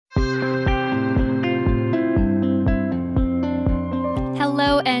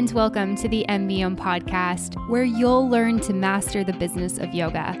and welcome to the MBOM podcast, where you'll learn to master the business of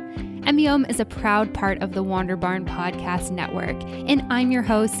yoga. MBOM is a proud part of the Wander Barn Podcast Network, and I'm your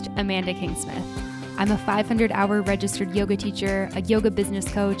host, Amanda Kingsmith. I'm a 500-hour registered yoga teacher, a yoga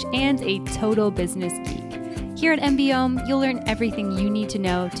business coach, and a total business geek. Here at MBOM, you'll learn everything you need to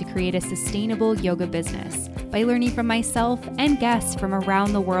know to create a sustainable yoga business by learning from myself and guests from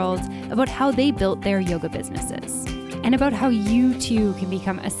around the world about how they built their yoga businesses, and about how you too can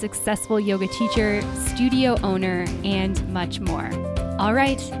become a successful yoga teacher, studio owner, and much more. All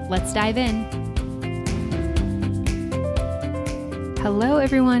right, let's dive in. Hello,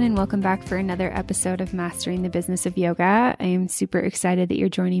 everyone, and welcome back for another episode of Mastering the Business of Yoga. I am super excited that you're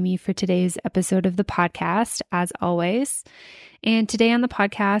joining me for today's episode of the podcast, as always. And today on the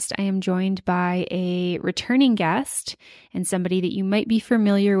podcast, I am joined by a returning guest and somebody that you might be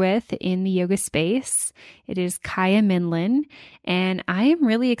familiar with in the yoga space. It is Kaya Mindlin. And I am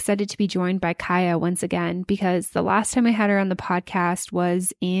really excited to be joined by Kaya once again, because the last time I had her on the podcast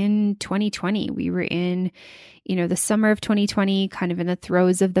was in 2020. We were in the summer of 2020, kind of in the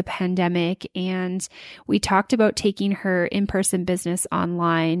throes of the pandemic. And we talked about taking her in-person business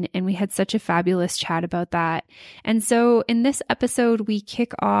online. And we had such a fabulous chat about that. And so in this episode, we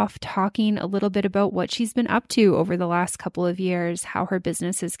kick off talking a little bit about what she's been up to over the last couple of years, how her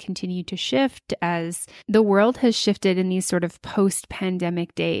business has continued to shift as the world has shifted in these sort of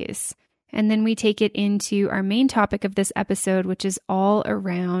post-pandemic days. And then we take it into our main topic of this episode, which is all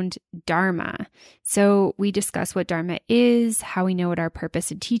around Dharma. So we discuss what Dharma is, how we know what our purpose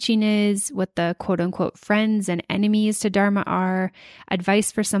in teaching is, what the quote unquote friends and enemies to Dharma are,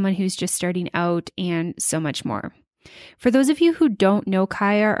 advice for someone who's just starting out, and so much more. For those of you who don't know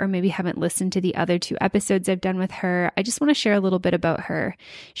Kaya or maybe haven't listened to the other two episodes I've done with her, I just want to share a little bit about her.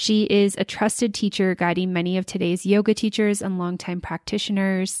 She is a trusted teacher guiding many of today's yoga teachers and longtime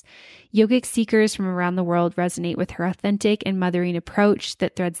practitioners. Yogic seekers from around the world resonate with her authentic and mothering approach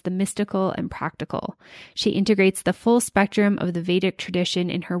that threads the mystical and practical. She integrates the full spectrum of the Vedic tradition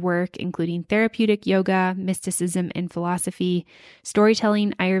in her work, including therapeutic yoga, mysticism and philosophy,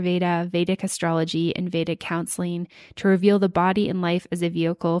 storytelling, Ayurveda, Vedic astrology, and Vedic counseling to reveal the body and life as a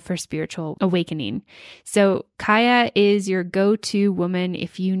vehicle for spiritual awakening. So Kaya is your go-to woman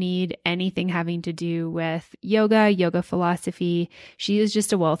if you need anything having to do with yoga philosophy. She is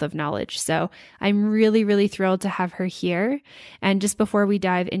just a wealth of knowledge. So I'm really, really thrilled to have her here. And just before we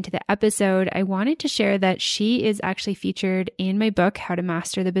dive into the episode, I wanted to share that she is actually featured in my book, How to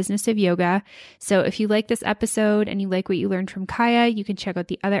Master the Business of Yoga. So if you like this episode and you like what you learned from Kaya, you can check out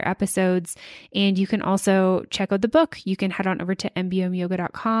the other episodes, and you can also check out the book. You can head on over to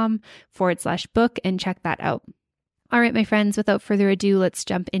mbomyoga.com/book and check that out. All right, my friends, without further ado, let's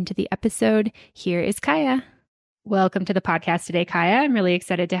jump into the episode. Here is Kaya. Welcome to the podcast today, Kaya. I'm really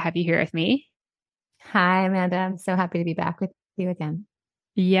excited to have you here with me. Hi, Amanda. I'm so happy to be back with you again.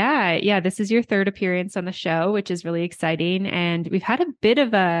 Yeah. This is your third appearance on the show, which is really exciting. And we've had a bit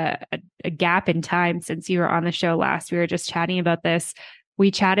of a gap in time since you were on the show last. We were just chatting about this.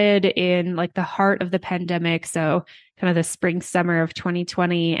 We chatted in like the heart of the pandemic. So kind of the spring, summer of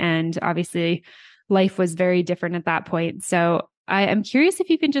 2020. And obviously life was very different at that point. So I am curious if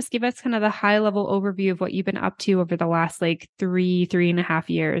you can just give us kind of the high level overview of what you've been up to over the last like three and a half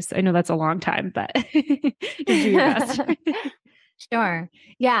years. I know that's a long time, but just do your best. Sure.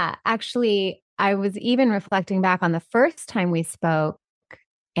 Yeah. Actually, I was even reflecting back on the first time we spoke,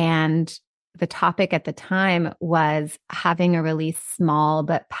 and the topic at the time was having a really small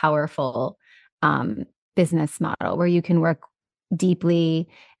but powerful business model where you can work deeply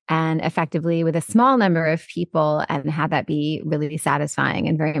and effectively with a small number of people and have that be really satisfying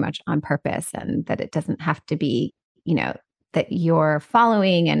and very much on purpose, and that it doesn't have to be, that your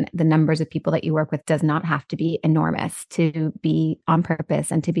following and the numbers of people that you work with does not have to be enormous to be on purpose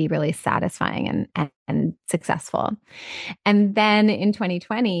and to be really satisfying and successful. And then in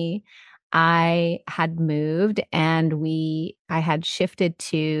 2020, I had moved and I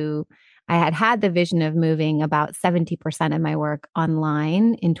had had the vision of moving about 70% of my work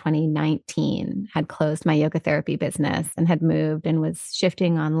online in 2019, had closed my yoga therapy business and had moved and was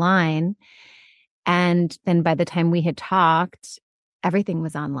shifting online. And then by the time we had talked, everything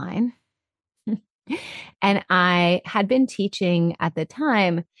was online. And I had been teaching at the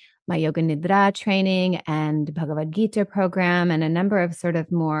time my Yoga Nidra training and Bhagavad Gita program and a number of sort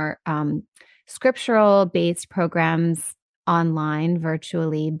of more scriptural based programs online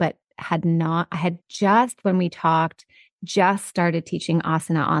virtually, but I had just, when we talked, just started teaching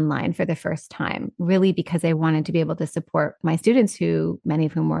asana online for the first time, really because I wanted to be able to support my students many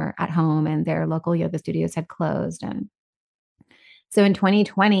of whom were at home and their local yoga studios had closed. And So in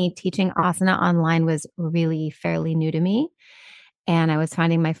 2020, teaching asana online was really fairly new to me. And I was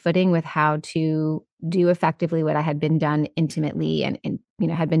finding my footing with how to do effectively what I had been done intimately and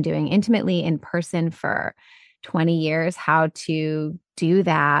had been doing intimately in person for 20 years, how to do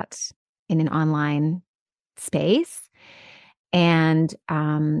that in an online space. And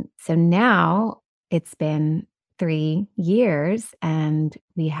so now it's been 3 years, and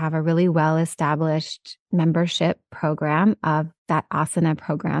we have a really well established membership program of that asana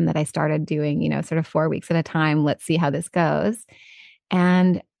program that I started doing, sort of 4 weeks at a time. Let's see how this goes.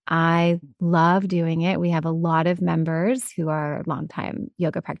 And I love doing it. We have a lot of members who are longtime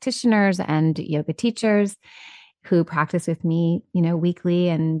yoga practitioners and yoga teachers who practice with me, weekly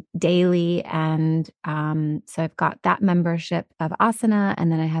and daily. And so I've got that membership of asana.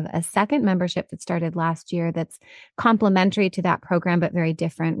 And then I have a second membership that started last year that's complementary to that program, but very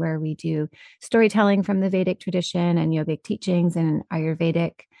different, where we do storytelling from the Vedic tradition and yogic teachings and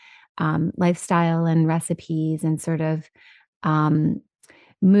Ayurvedic lifestyle and recipes, and sort of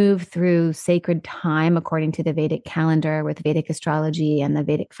move through sacred time according to the Vedic calendar with Vedic astrology and the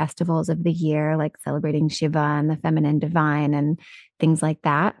Vedic festivals of the year, like celebrating Shiva and the feminine divine and things like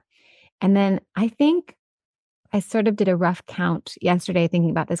that. And then I think I sort of did a rough count yesterday thinking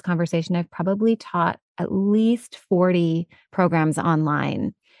about this conversation. I've probably taught at least 40 programs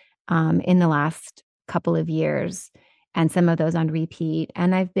online in the last couple of years, and some of those on repeat.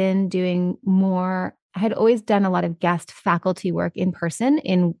 And I've been doing more. I had always done a lot of guest faculty work in person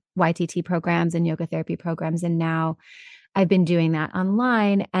in YTT programs and yoga therapy programs. And now I've been doing that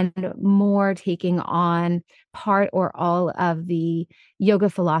online and more taking on part or all of the yoga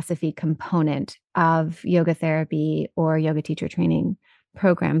philosophy component of yoga therapy or yoga teacher training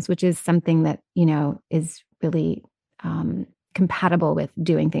programs, which is something that, is really compatible with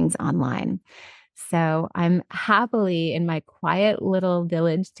doing things online. So I'm happily in my quiet little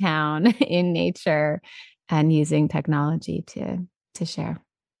village town in nature and using technology to share.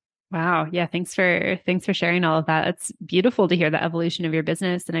 Wow. Yeah. Thanks for sharing all of that. It's beautiful to hear the evolution of your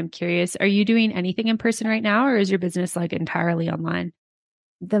business. And I'm curious, are you doing anything in person right now, or is your business like entirely online?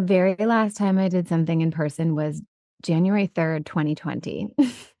 The very last time I did something in person was January 3rd, 2020.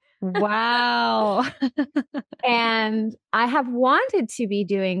 Wow. And I have wanted to be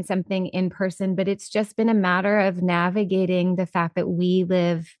doing something in person, but it's just been a matter of navigating the fact that we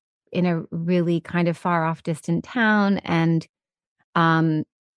live in a really kind of far off distant town, and um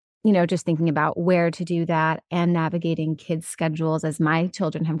just thinking about where to do that and navigating kids' schedules as my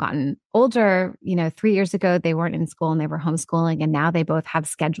children have gotten older. 3 years ago, they weren't in school and they were homeschooling. And now they both have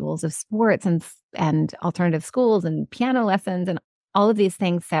schedules of sports and alternative schools and piano lessons and all of these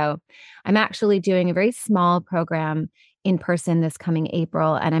things. So I'm actually doing a very small program in person this coming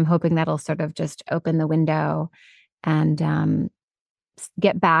April. And I'm hoping that'll sort of just open the window and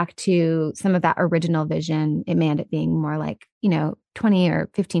get back to some of that original vision. It may end up being more like, 20 or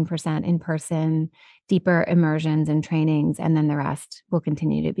 15% in person, deeper immersions and trainings, and then the rest will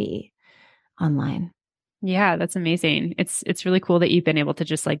continue to be online. Yeah, that's amazing. It's really cool that you've been able to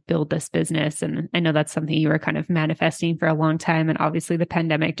just like build this business. And I know that's something you were kind of manifesting for a long time. And obviously the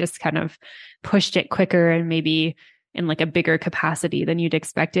pandemic just kind of pushed it quicker and maybe in like a bigger capacity than you'd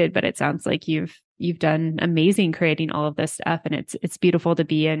expected. But it sounds like you've done amazing creating all of this stuff. And it's beautiful to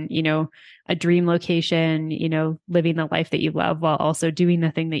be in, a dream location, living the life that you love while also doing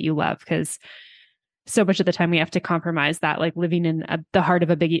the thing that you love. Because so much of the time we have to compromise that, like living in the heart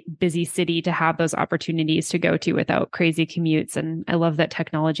of a big, busy city to have those opportunities to go to without crazy commutes. And I love that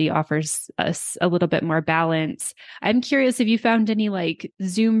technology offers us a little bit more balance. I'm curious if you found any like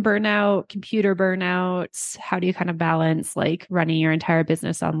Zoom burnout, computer burnouts. How do you kind of balance like running your entire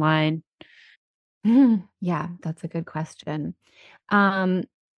business online? Yeah, that's a good question.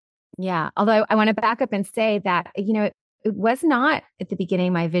 Yeah, although I want to back up and say that, it was not at the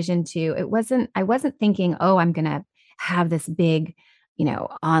beginning my vision I wasn't thinking, oh, I'm going to have this big,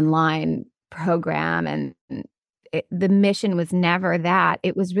 online program. And the mission was never that.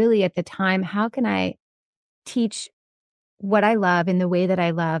 It was really at the time, how can I teach what I love in the way that I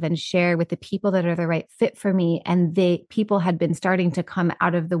love and share with the people that are the right fit for me? And people had been starting to come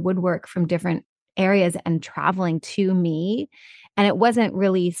out of the woodwork from different areas and traveling to me. And it wasn't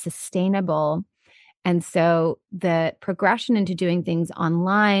really sustainable. And so the progression into doing things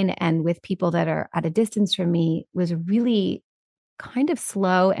online and with people that are at a distance from me was really kind of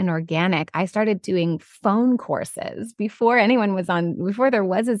slow and organic. I started doing phone courses before there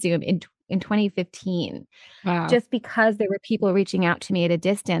was a Zoom in 2015. Wow. Just because there were people reaching out to me at a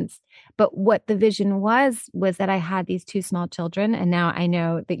distance. But what the vision was that I had these two small children. And now I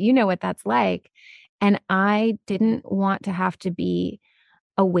know that what that's like. And I didn't want to have to be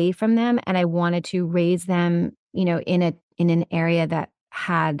away from them. And I wanted to raise them, in an area that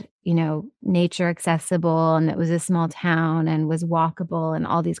had, nature accessible and that was a small town and was walkable and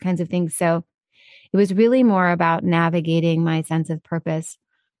all these kinds of things. So it was really more about navigating my sense of purpose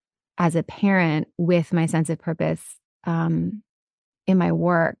as a parent with my sense of purpose in my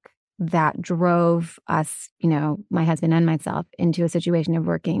work that drove us, my husband and myself, into a situation of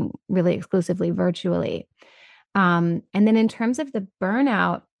working really exclusively virtually. And then in terms of the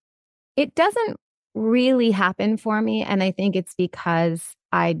burnout, it doesn't really happen for me. And I think it's because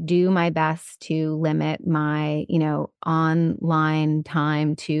I do my best to limit my, online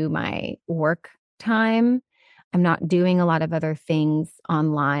time to my work time. I'm not doing a lot of other things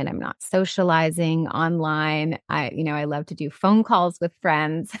online. I'm not socializing online. I love to do phone calls with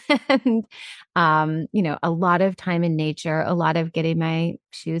friends and, a lot of time in nature, a lot of getting my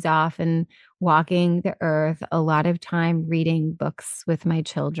shoes off and walking the earth, a lot of time reading books with my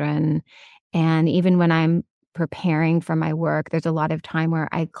children. And even when I'm preparing for my work, there's a lot of time where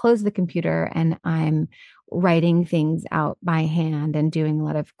I close the computer and I'm writing things out by hand and doing a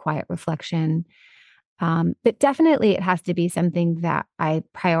lot of quiet reflection. But definitely it has to be something that I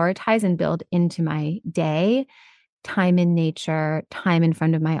prioritize and build into my day. Time in nature, time in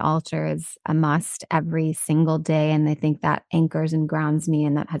front of my altar is a must every single day. And I think that anchors and grounds me.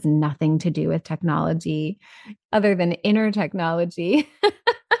 And that has nothing to do with technology other than inner technology.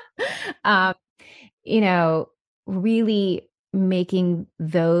 um, you know, really making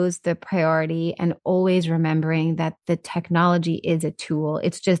those the priority and always remembering that the technology is a tool.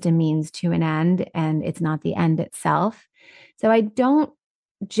 It's just a means to an end and it's not the end itself. So I don't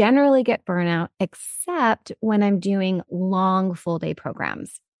generally get burnout except when I'm doing long full day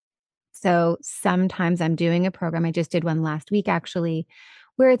programs. So sometimes I'm doing a program. I just did one last week actually,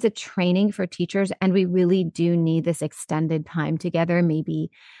 where it's a training for teachers. And we really do need this extended time together,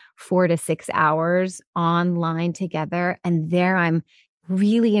 maybe 4 to 6 hours online together. And there I'm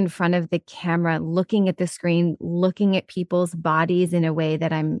really in front of the camera, looking at the screen, looking at people's bodies in a way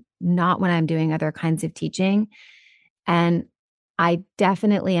that I'm not when I'm doing other kinds of teaching. And I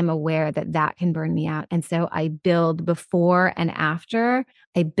definitely am aware that that can burn me out. And so I build before and after,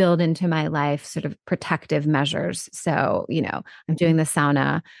 I build into my life sort of protective measures. So, I'm doing the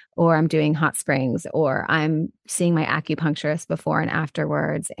sauna or I'm doing hot springs or I'm seeing my acupuncturist before and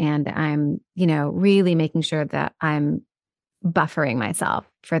afterwards. And I'm, really making sure that I'm buffering myself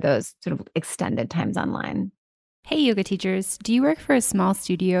for those sort of extended times online. Hey, yoga teachers, do you work for a small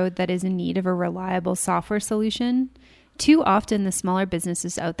studio that is in need of a reliable software solution? Too often, the smaller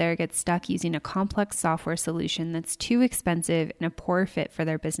businesses out there get stuck using a complex software solution that's too expensive and a poor fit for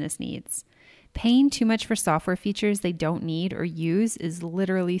their business needs. Paying too much for software features they don't need or use is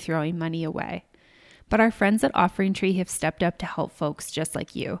literally throwing money away. But our friends at Offering Tree have stepped up to help folks just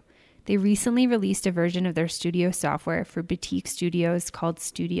like you. They recently released a version of their studio software for boutique studios called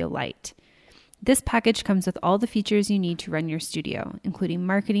Studio Lite. This package comes with all the features you need to run your studio, including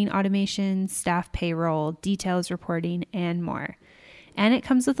marketing automation, staff payroll, details reporting, and more. And it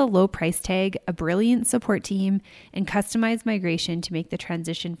comes with a low price tag, a brilliant support team, and customized migration to make the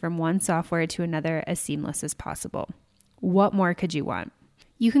transition from one software to another as seamless as possible. What more could you want?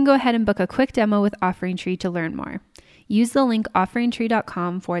 You can go ahead and book a quick demo with Offering Tree to learn more. Use the link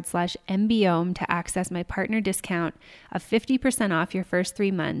offeringtree.com/MBOM to access my partner discount of 50% off your first 3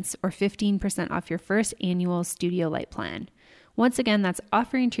 months or 15% off your first annual Studio Lite plan. Once again, that's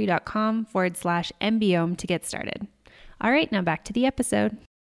offeringtree.com/MBOM to get started. All right, now back to the episode.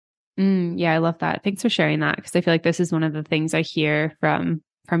 Yeah, I love that. Thanks for sharing that because I feel like this is one of the things I hear from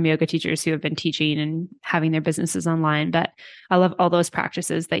yoga teachers who have been teaching and having their businesses online. But I love all those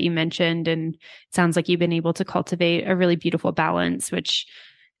practices that you mentioned. And it sounds like you've been able to cultivate a really beautiful balance, which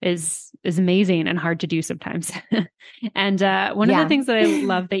is amazing and hard to do sometimes. And one of the things that I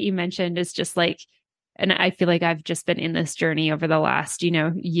love that you mentioned is just like, and I feel like I've just been in this journey over the last,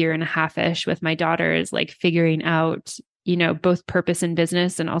 year and a half-ish with my daughters, like figuring out, both purpose in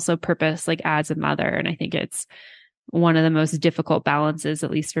business and also purpose like as a mother. And I think it's one of the most difficult balances,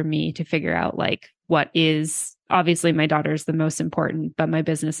 at least for me, to figure out like what is obviously my daughter's the most important, but my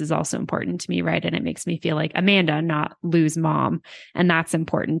business is also important to me, right? And it makes me feel like Amanda, not lose mom. And that's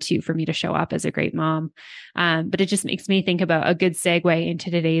important too for me to show up as a great mom. But it just makes me think about a good segue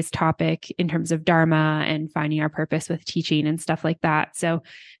into today's topic in terms of Dharma and finding our purpose with teaching and stuff like that. So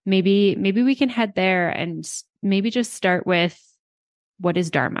maybe we can head there and maybe just start with what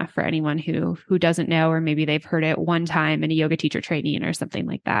is Dharma for anyone who doesn't know, or maybe they've heard it one time in a yoga teacher training or something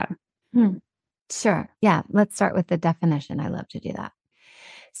like that. Sure. Yeah. Let's start with the definition. I love to do that.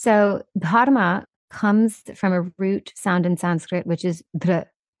 So Dharma comes from a root sound in Sanskrit, which is dhr.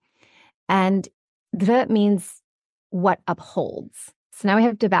 And dhr means what upholds. So now we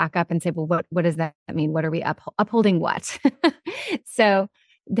have to back up and say, well, what does that mean? What are we upholding what? So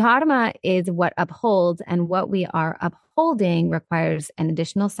Dharma is what upholds, and what we are upholding requires an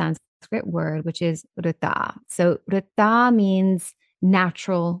additional Sanskrit word, which is rita. So rita means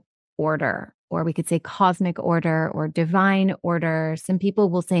natural order, or we could say cosmic order or divine order. Some people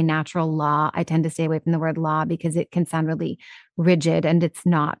will say natural law. I tend to stay away from the word law because it can sound really rigid, and it's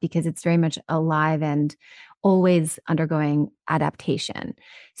not, because it's very much alive and always undergoing adaptation.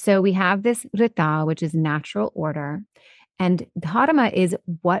 So we have this rita, which is natural order, and dharma is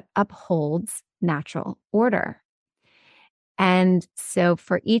what upholds natural order. And so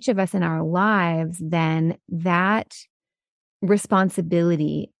for each of us in our lives, then that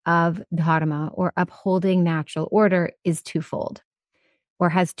responsibility of dharma, or upholding natural order, is twofold, or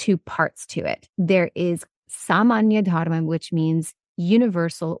has two parts to it. There is samanya dharma, which means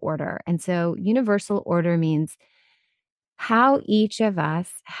universal order. And so universal order means how each of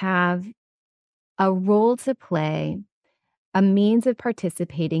us have a role to play, a means of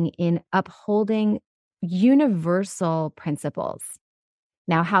participating in upholding universal principles.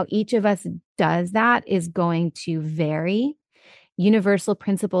 Now, how each of us does that is going to vary. Universal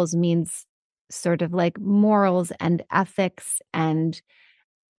principles means sort of like morals and ethics and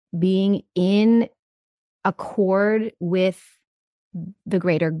being in accord with the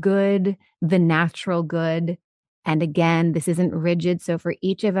greater good, the natural good. And again, this isn't rigid. So for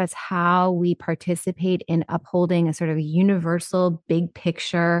each of us, how we participate in upholding a sort of universal, big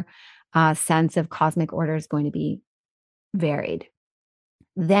picture sense of cosmic order is going to be varied.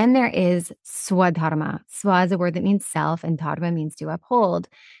 Then there is swadharma. Swa is a word that means self, and dharma means to uphold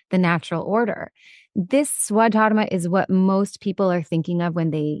the natural order. This swadharma is what most people are thinking of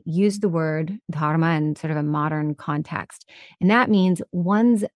when they use the word dharma in sort of a modern context. And that means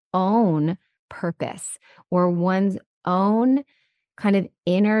one's own purpose, or one's own kind of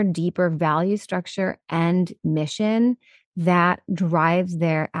inner, deeper value structure and mission that drives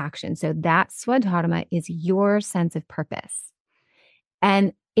their action. So that swadharma is your sense of purpose.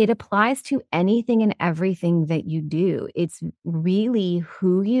 And it applies to anything and everything that you do. It's really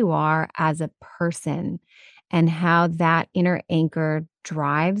who you are as a person, and how that inner anchor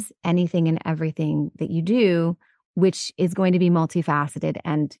drives anything and everything that you do, which is going to be multifaceted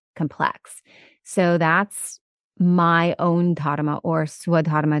and complex. So that's my own dharma, or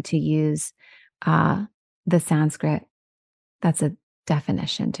swadharma, to use the Sanskrit. That's a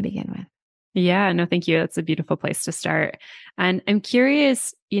definition to begin with. Yeah, no, thank you. That's a beautiful place to start. And I'm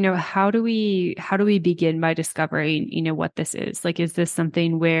curious, how do we begin by discovering, what this is? Like, is this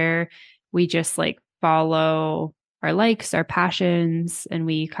something where we just like follow our likes, our passions, and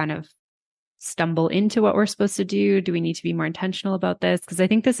we kind of stumble into what we're supposed to do? Do we need to be more intentional about this? Because I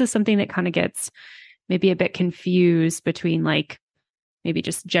think this is something that kind of gets maybe a bit confused between like maybe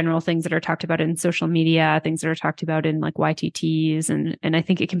just general things that are talked about in social media, things that are talked about in like YTTs. And I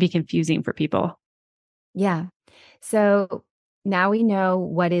think it can be confusing for people. Yeah. So now we know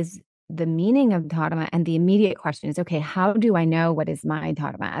what is the meaning of dharma. And the immediate question is, okay, how do I know what is my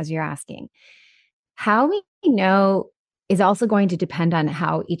dharma, as you're asking? How we know is also going to depend on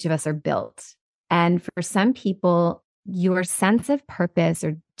how each of us are built. And for some people, your sense of purpose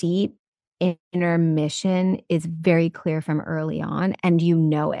or deep inner mission is very clear from early on, and you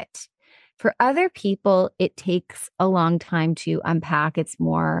know it. For other people, it takes a long time to unpack. It's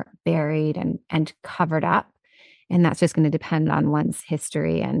more buried and covered up. And that's just going to depend on one's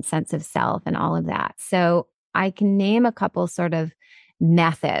history and sense of self and all of that. So I can name a couple sort of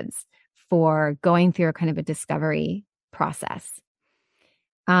methods for going through a kind of a discovery process.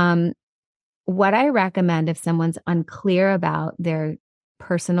 What I recommend if someone's unclear about their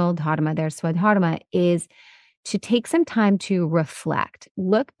personal dharma, their swadharma, is to take some time to reflect.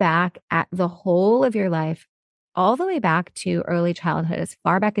 Look back at the whole of your life, all the way back to early childhood, as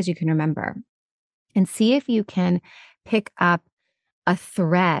far back as you can remember, and see if you can pick up a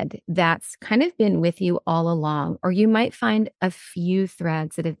thread that's kind of been with you all along. Or you might find a few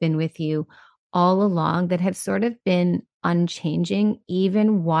threads that have been with you all along that have sort of been unchanging,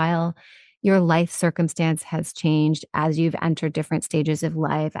 even while your life circumstance has changed, as you've entered different stages of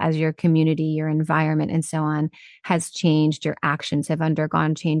life, as your community, your environment, and so on has changed, your actions have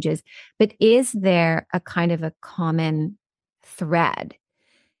undergone changes. But is there a kind of a common thread?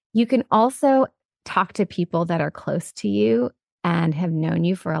 You can also talk to people that are close to you and have known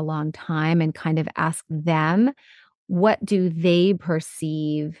you for a long time, and kind of ask them, what do they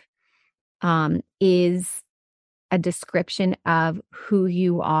perceive is a description of who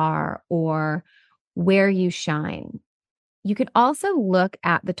you are, or where you shine. You could also look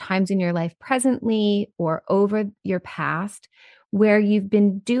at the times in your life presently or over your past where you've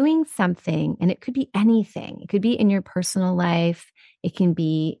been doing something, and it could be anything. It could be in your personal life, it can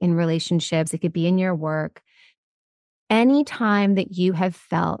be in relationships, it could be in your work. Any time that you have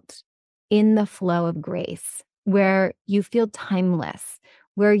felt in the flow of grace, where you feel timeless,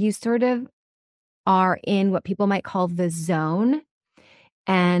 where you sort of are in what people might call the zone.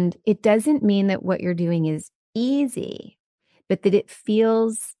 And it doesn't mean that what you're doing is easy, but that it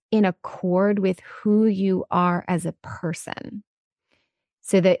feels in accord with who you are as a person.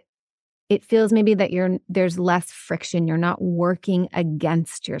 So that it feels maybe that there's less friction. You're not working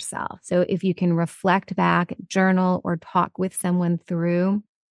against yourself. So if you can reflect back, journal, or talk with someone through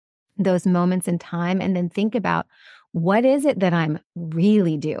those moments in time, and then think about what is it that I'm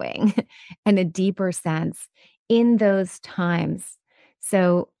really doing in a deeper sense in those times.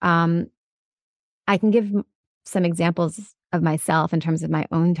 So I can give some examples of myself in terms of my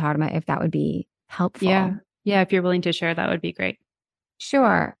own Dharma, if that would be helpful. Yeah. Yeah. If you're willing to share, that would be great.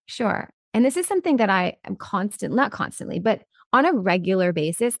 Sure. And this is something that I am not constantly, but on a regular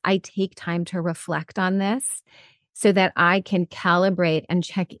basis, I take time to reflect on this so that I can calibrate and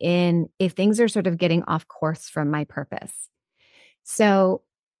check in if things are sort of getting off course from my purpose. So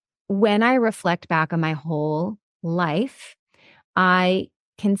when I reflect back on my whole life, I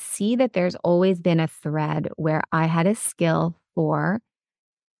can see that there's always been a thread where I had a skill for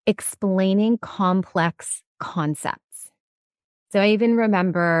explaining complex concepts. So I even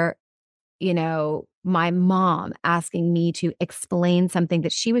remember, my mom asking me to explain something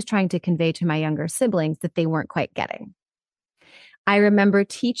that she was trying to convey to my younger siblings that they weren't quite getting. I remember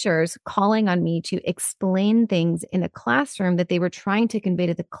teachers calling on me to explain things in a classroom that they were trying to convey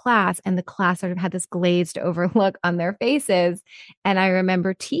to the class, and the class sort of had this glazed over look on their faces. And I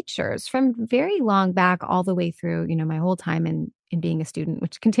remember teachers from very long back all the way through, my whole time in being a student,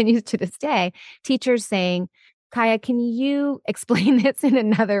 which continues to this day, teachers saying, Kaya, can you explain this in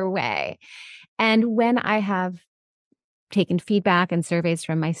another way? And when I have taken feedback and surveys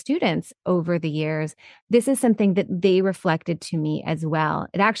from my students over the years, this is something that they reflected to me as well.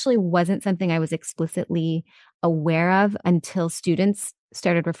 It actually wasn't something I was explicitly aware of until students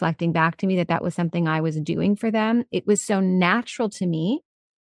started reflecting back to me that that was something I was doing for them. It was so natural to me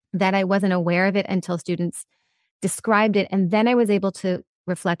that I wasn't aware of it until students described it. And then I was able to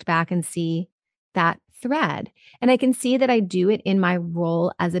reflect back and see that thread. And I can see that I do it in my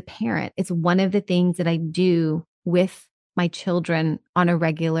role as a parent. It's one of the things that I do with my children on a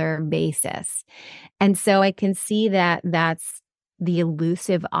regular basis. And so I can see that that's the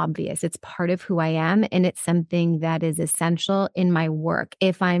elusive obvious. It's part of who I am, and it's something that is essential in my work.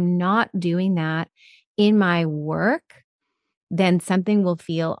 If I'm not doing that in my work, then something will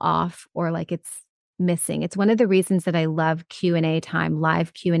feel off or like it's missing. It's one of the reasons that I love Q&A time.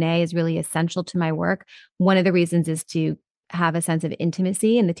 Live Q&A is really essential to my work. One of the reasons is to have a sense of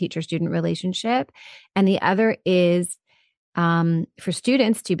intimacy in the teacher-student relationship. And the other is for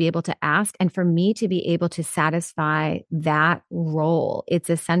students to be able to ask and for me to be able to satisfy that role. It's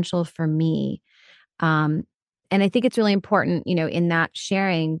essential for me. And I think it's really important, in that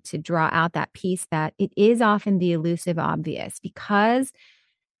sharing to draw out that piece that it is often the elusive obvious because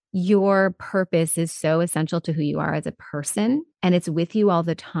your purpose is so essential to who you are as a person and it's with you all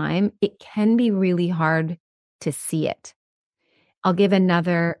the time. It can be really hard to see it. I'll give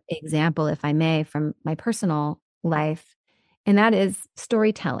another example, if I may, from my personal life. And that is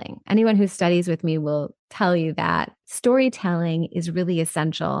storytelling. Anyone who studies with me will tell you that storytelling is really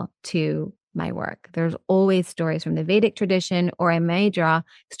essential to my work. There's always stories from the Vedic tradition, or I may draw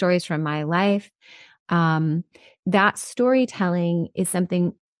stories from my life. That storytelling is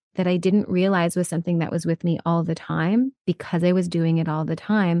something that I didn't realize was something that was with me all the time because I was doing it all the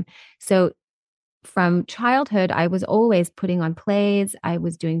time. So from childhood, I was always putting on plays. I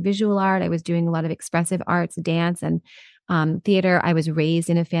was doing visual art. I was doing a lot of expressive arts, dance, and theater. I was raised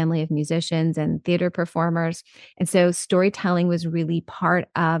in a family of musicians and theater performers. And so storytelling was really part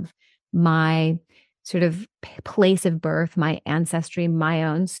of my sort of place of birth, my ancestry, my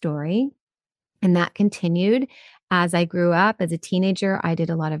own story. And that continued as I grew up. As a teenager, I did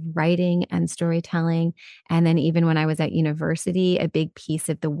a lot of writing and storytelling. And then even when I was at university, a big piece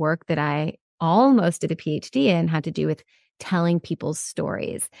of the work that I almost did a PhD in had to do with telling people's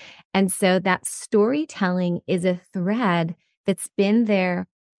stories. And so that storytelling is a thread that's been there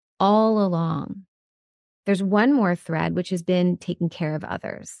all along. There's one more thread, which has been taking care of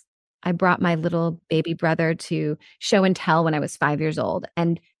others. I brought my little baby brother to show and tell when I was 5 years old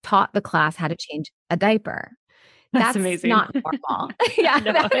and taught the class how to change a diaper. That's amazing. Not normal. Yeah,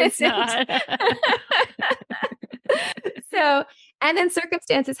 no, it's not. So, and then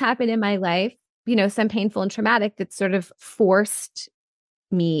circumstances happen in my life, some painful and traumatic that sort of forced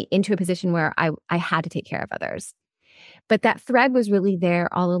me into a position where I had to take care of others. But that thread was really there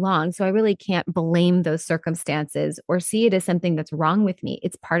all along. So I really can't blame those circumstances or see it as something that's wrong with me.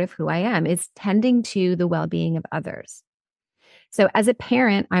 It's part of who I am, is tending to the well-being of others. So as a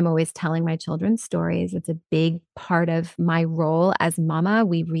parent, I'm always telling my children stories. It's a big part of my role as mama.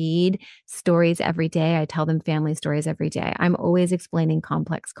 We read stories every day. I tell them family stories every day. I'm always explaining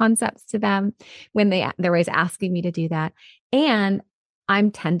complex concepts to them when they're always asking me to do that. And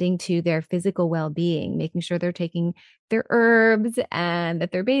I'm tending to their physical well-being, making sure they're taking their herbs and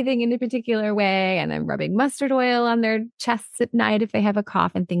that they're bathing in a particular way. And I'm rubbing mustard oil on their chests at night if they have a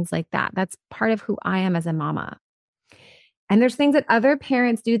cough and things like that. That's part of who I am as a mama. And there's things that other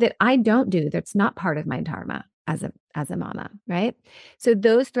parents do that I don't do. That's not part of my dharma as a mama, right? So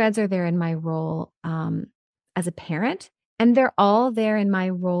those threads are there in my role as a parent, and they're all there in my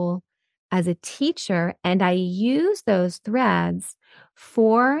role as a teacher. And I use those threads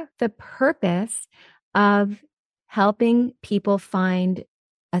for the purpose of helping people find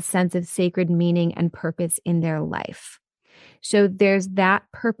a sense of sacred meaning and purpose in their life. So there's that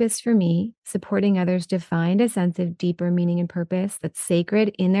purpose for me, supporting others to find a sense of deeper meaning and purpose that's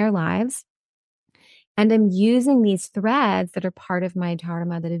sacred in their lives. And I'm using these threads that are part of my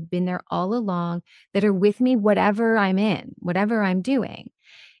dharma, that have been there all along, that are with me, whatever I'm in, whatever I'm doing,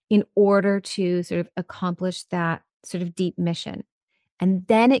 in order to sort of accomplish that sort of deep mission. And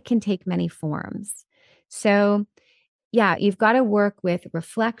then it can take many forms. So yeah, you've got to work with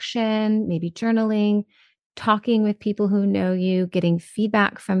reflection, maybe journaling, talking with people who know you, getting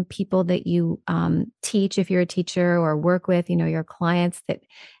feedback from people that you teach if you're a teacher, or work with, your clients that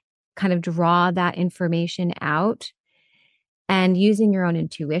kind of draw that information out, and using your own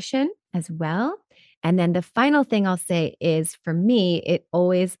intuition as well. And then the final thing I'll say is, for me, it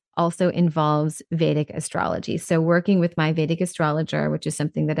always also involves Vedic astrology. So working with my Vedic astrologer, which is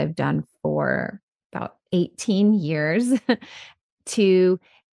something that I've done for about 18 years, to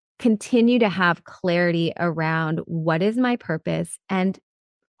continue to have clarity around what is my purpose, and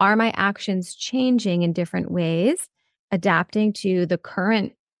are my actions changing in different ways, adapting to the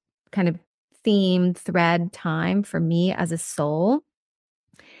current kind of theme, thread, time for me as a soul.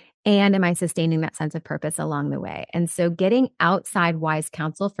 And am I sustaining that sense of purpose along the way? And so getting outside wise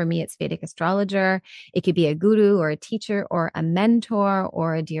counsel, for me, it's Vedic astrologer. It could be a guru or a teacher or a mentor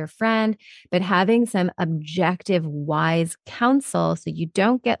or a dear friend, but having some objective wise counsel so you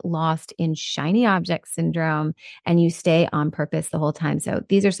don't get lost in shiny object syndrome and you stay on purpose the whole time. So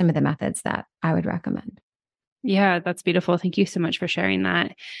these are some of the methods that I would recommend. Yeah, that's beautiful. Thank you so much for sharing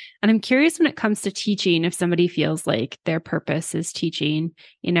that. And I'm curious, when it comes to teaching, if somebody feels like their purpose is teaching,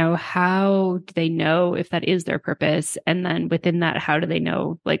 how do they know if that is their purpose? And then within that, how do they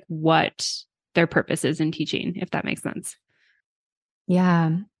know like what their purpose is in teaching, if that makes sense?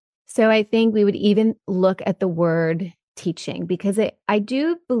 Yeah. So I think we would even look at the word teaching, because I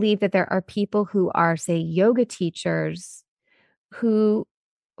do believe that there are people who are, say, yoga teachers who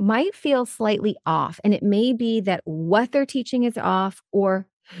might feel slightly off. And it may be that what they're teaching is off, or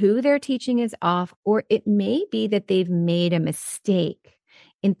who they're teaching is off, or it may be that they've made a mistake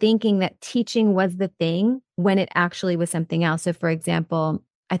in thinking that teaching was the thing when it actually was something else. So for example,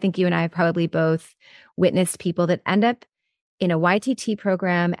 I think you and I have probably both witnessed people that end up in a YTT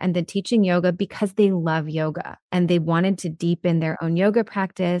program and then teaching yoga because they love yoga and they wanted to deepen their own yoga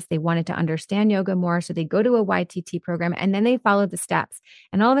practice. They wanted to understand yoga more. So they go to a YTT program and then they follow the steps,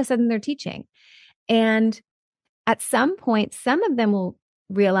 and all of a sudden they're teaching. And at some point, some of them will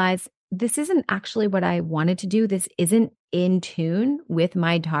realize, this isn't actually what I wanted to do. This isn't in tune with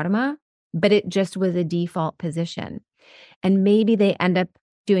my dharma, but it just was a default position. And maybe they end up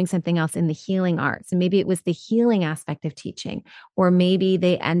doing something else in the healing arts. And maybe it was the healing aspect of teaching, or maybe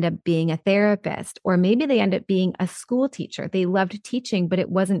they end up being a therapist, or maybe they end up being a school teacher. They loved teaching, but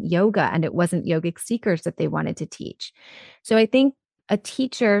it wasn't yoga and it wasn't yogic seekers that they wanted to teach. So I think a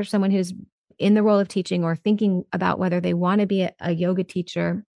teacher, someone who's in the role of teaching or thinking about whether they want to be a yoga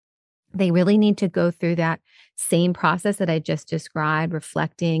teacher, they really need to go through that same process that I just described,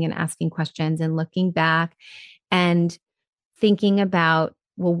 reflecting and asking questions and looking back and thinking about,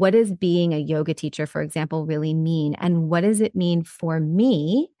 well, what does being a yoga teacher, for example, really mean? And what does it mean for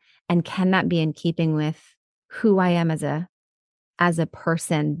me? And can that be in keeping with who I am as a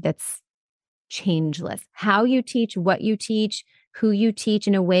person that's changeless? How you teach, what you teach, who you teach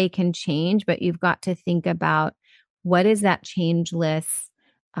in a way can change, but you've got to think about, what is that changeless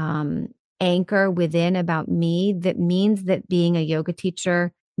anchor within about me that means that being a yoga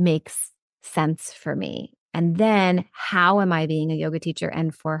teacher makes sense for me. And then how am I being a yoga teacher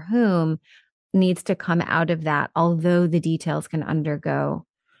and for whom needs to come out of that, although the details can undergo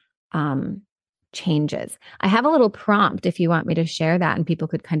changes. I have a little prompt if you want me to share that, and people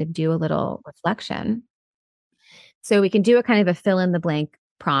could kind of do a little reflection. So we can do a kind of a fill in the blank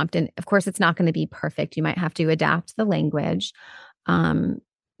prompt. And of course, it's not going to be perfect. You might have to adapt the language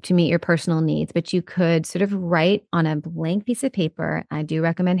to meet your personal needs, but you could sort of write on a blank piece of paper. I do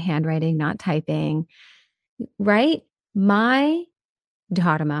recommend handwriting, not typing. Write, my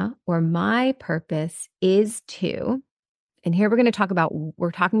dharma or my purpose is to, and here we're talking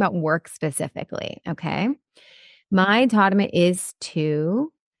about work specifically. Okay. My dharma is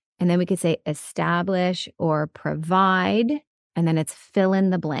to, and then we could say establish or provide, and then it's fill in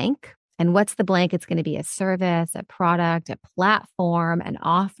the blank. And what's the blank? It's going to be a service, a product, a platform, an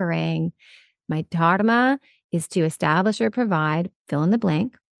offering. My dharma is to establish or provide, fill in the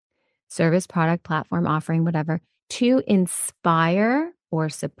blank, service, product, platform, offering, whatever, to inspire or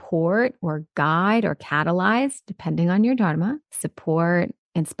support or guide or catalyze, depending on your dharma, support,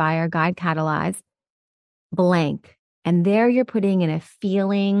 inspire, guide, catalyze, blank. And there you're putting in a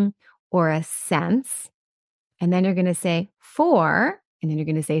feeling or a sense. And then you're going to say for, and then you're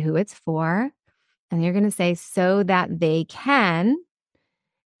going to say who it's for. And you're going to say so that they can,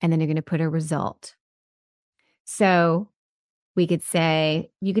 and then you're going to put a result. So we could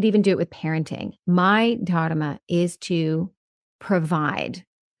say, you could even do it with parenting. My dharma is to provide.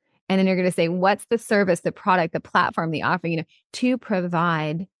 And then you're going to say, what's the service, the product, the platform, the offering, to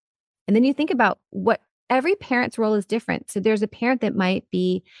provide. And then you think about what every parent's role is different. So there's a parent that might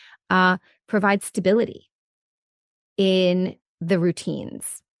be provide stability in the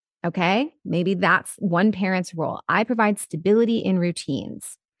routines. Okay. Maybe that's one parent's role. I provide stability in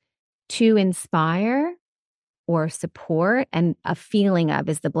routines to inspire or support, and a feeling of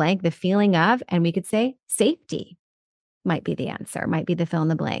is the blank, the feeling of, and we could say safety might be the answer, might be the fill in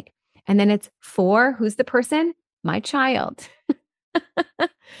the blank. And then it's for, who's the person? My child.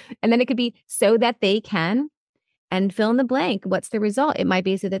 And then it could be so that they can, and fill in the blank. What's the result? It might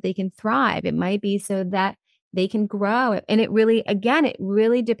be so that they can thrive. It might be so that they can grow. And it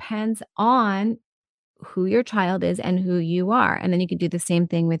really depends on who your child is and who you are. And then you can do the same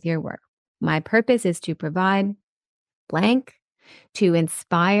thing with your work. My purpose is to provide blank, to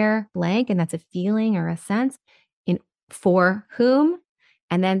inspire blank, and that's a feeling or a sense, in for whom,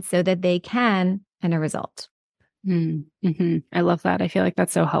 and then so that they can, and a result. Mm-hmm. I love that. I feel like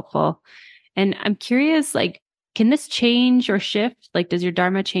that's so helpful. And I'm curious, can this change or shift? Does your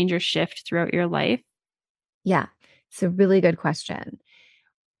dharma change or shift throughout your life? Yeah, it's a really good question.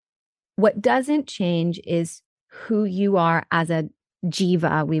 What doesn't change is who you are as a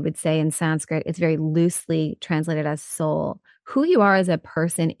jiva, we would say in Sanskrit. It's very loosely translated as soul. Who you are as a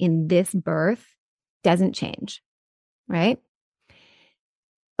person in this birth doesn't change, right?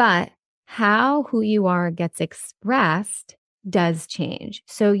 But how who you are gets expressed does change.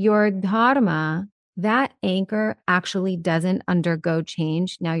 So your dharma, that anchor, actually doesn't undergo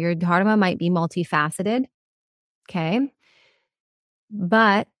change. Now, your dharma might be multifaceted, okay?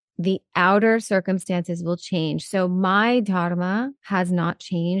 But the outer circumstances will change. So my dharma has not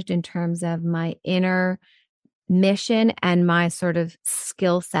changed in terms of my inner mission and my sort of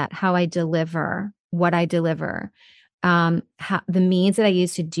skill set, how I deliver, what I deliver. How, the means that I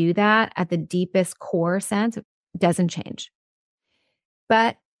use to do that at the deepest core sense doesn't change.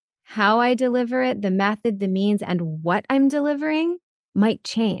 But how I deliver it, the method, the means, and what I'm delivering might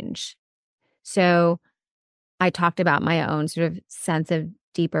change. So I talked about my own sort of sense of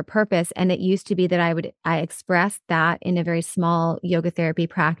deeper purpose. And it used to be that I expressed that in a very small yoga therapy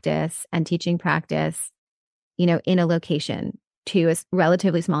practice and teaching practice, in a location to a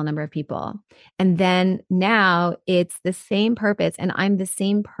relatively small number of people. And then now it's the same purpose, and I'm the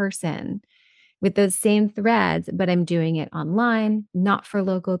same person with those same threads, but I'm doing it online, not for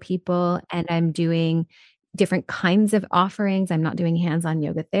local people. And I'm doing different kinds of offerings. I'm not doing hands-on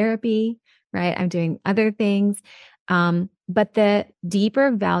yoga therapy, right? I'm doing other things. But the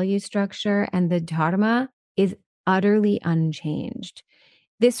deeper value structure and the dharma is utterly unchanged.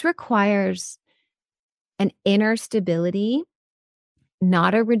 This requires an inner stability,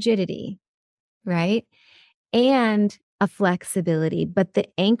 not a rigidity, right? And a flexibility, but the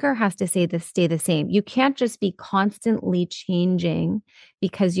anchor has to stay the same. You can't just be constantly changing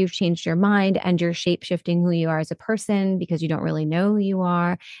because you've changed your mind and you're shape shifting who you are as a person because you don't really know who you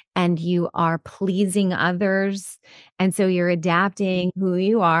are and you are pleasing others. And so you're adapting who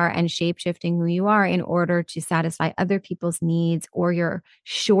you are and shape shifting who you are in order to satisfy other people's needs or your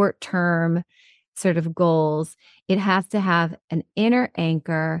short term sort of goals. It has to have an inner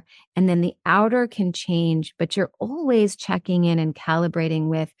anchor, and then the outer can change, but you're always checking in and calibrating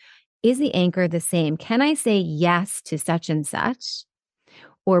with, is the anchor the same? Can I say yes to such and such,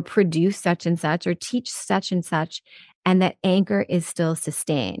 or produce such and such, or teach such and such, and that anchor is still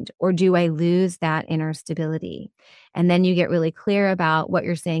sustained? Or do I lose that inner stability? And then you get really clear about what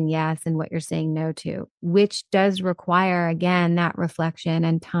you're saying yes and what you're saying no to, which does require, again, that reflection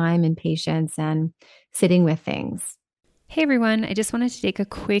and time and patience and sitting with things. Hey everyone, I just wanted to take a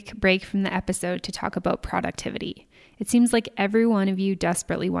quick break from the episode to talk about productivity. It seems like every one of you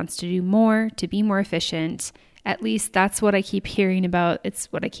desperately wants to do more, to be more efficient. At least that's what I keep hearing about. It's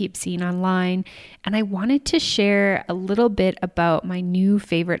what I keep seeing online. And I wanted to share a little bit about my new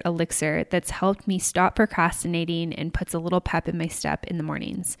favorite elixir that's helped me stop procrastinating and puts a little pep in my step in the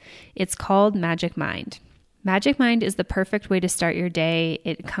mornings. It's called Magic Mind. Magic Mind is the perfect way to start your day.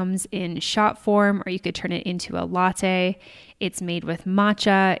 It comes in shot form, or you could turn it into a latte. It's made with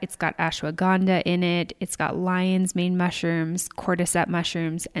matcha. It's got ashwagandha in it. It's got lion's mane mushrooms, cordyceps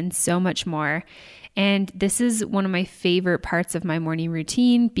mushrooms, and so much more. And this is one of my favorite parts of my morning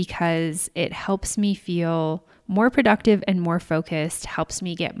routine because it helps me feel more productive and more focused, helps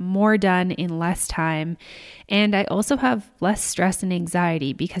me get more done in less time. And I also have less stress and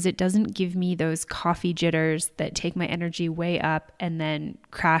anxiety because it doesn't give me those coffee jitters that take my energy way up and then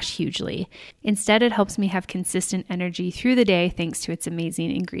crash hugely. Instead, it helps me have consistent energy through the day thanks to its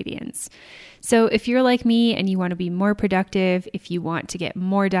amazing ingredients. So if you're like me and you want to be more productive, if you want to get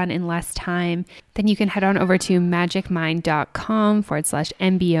more done in less time, then you can head on over to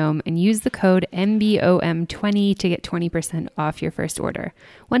magicmind.com/MBOM and use the code MBOM20 to get 20% off your first order.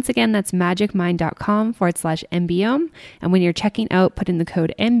 Once again, that's magicmind.com/MBOM. And when you're checking out, put in the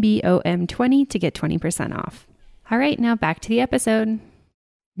code MBOM20 to get 20% off. All right, now back to the episode.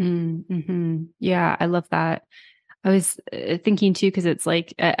 Mm-hmm. Yeah, I love that. I was thinking too, because it's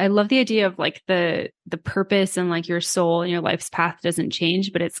like, I love the idea of like the purpose and like your soul and your life's path doesn't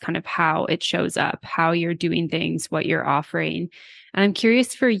change, but it's kind of how it shows up, how you're doing things, what you're offering. And I'm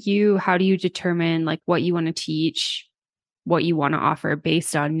curious for you, how do you determine like what you want to teach, what you want to offer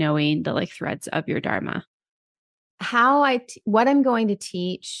based on knowing the like threads of your Dharma? What I'm going to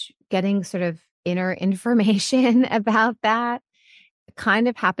teach, getting sort of inner information about that kind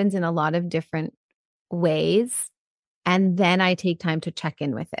of happens in a lot of different ways. And then I take time to check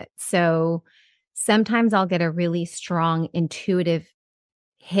in with it. So sometimes I'll get a really strong intuitive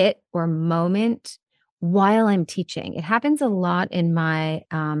hit or moment while I'm teaching. It happens a lot in my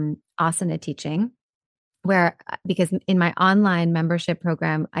asana teaching, because in my online membership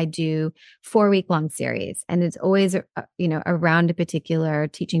program, I do 4-week-long series, and it's always around a particular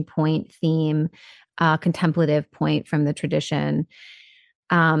teaching point, theme, contemplative point from the tradition,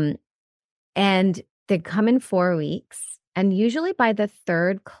 and they come in 4 weeks. And usually by the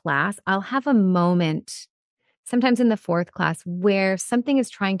third class, I'll have a moment, sometimes in the fourth class, where something is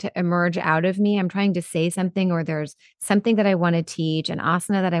trying to emerge out of me. I'm trying to say something, or there's something that I want to teach, an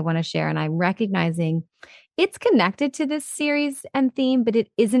asana that I want to share. And I'm recognizing it's connected to this series and theme, but it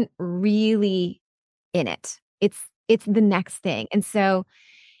isn't really in it. It's the next thing. And so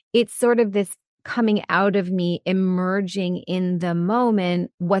it's sort of this coming out of me, emerging in the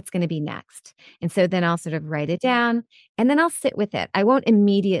moment, what's going to be next. And so then I'll sort of write it down and then I'll sit with it. I won't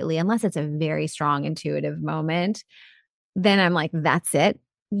immediately, unless it's a very strong intuitive moment, then I'm like, that's it.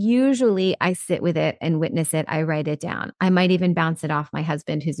 Usually I sit with it and witness it. I write it down. I might even bounce it off my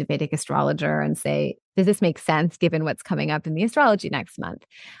husband, who's a Vedic astrologer, and say, does this make sense given what's coming up in the astrology next month?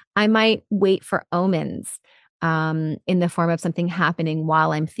 I might wait for omens in the form of something happening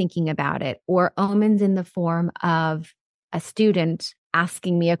while I'm thinking about it, or omens in the form of a student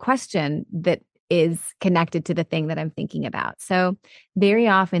asking me a question that is connected to the thing that I'm thinking about. So very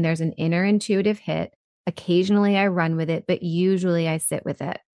often there's an inner intuitive hit. Occasionally I run with it, but usually I sit with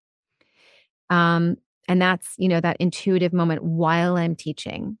it. And that's, that intuitive moment while I'm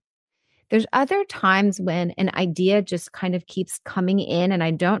teaching. There's other times when an idea just kind of keeps coming in and I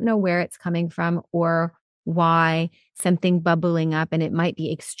don't know where it's coming from or why, something bubbling up, and it might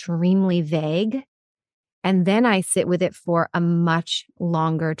be extremely vague. And then I sit with it for a much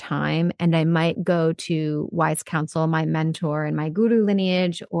longer time. And I might go to wise counsel, my mentor in my guru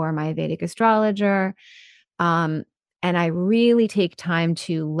lineage, or my Vedic astrologer, and I really take time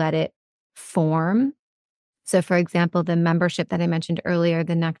to let it form. So, for example, the membership that I mentioned earlier,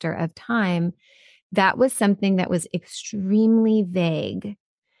 the Nectar of Time, that was something that was extremely vague.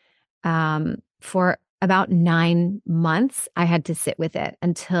 For about 9 months, I had to sit with it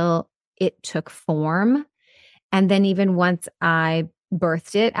until it took form. And then even once I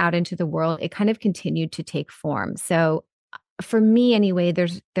birthed it out into the world, it kind of continued to take form. So for me anyway,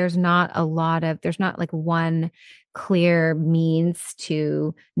 there's not like one clear means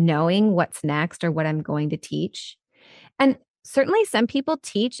to knowing what's next or what I'm going to teach. And certainly some people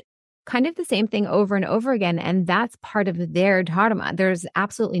teach kind of the same thing over and over again, and that's part of their dharma. There's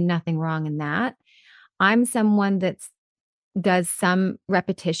absolutely nothing wrong in that. I'm someone that's does some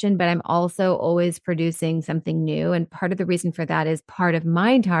repetition, but I'm also always producing something new. And part of the reason for that is part of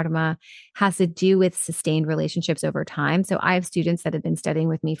my dharma has to do with sustained relationships over time. So I have students that have been studying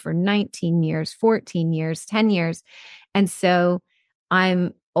with me for 19 years, 14 years, 10 years. And so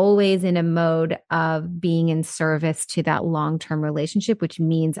I'm always in a mode of being in service to that long-term relationship, which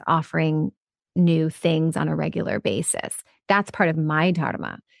means offering new things on a regular basis. That's part of my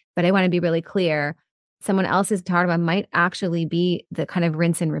dharma. But I want to be really clear, someone else's dharma might actually be the kind of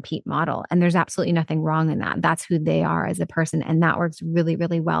rinse and repeat model. And there's absolutely nothing wrong in that. That's who they are as a person. And that works really,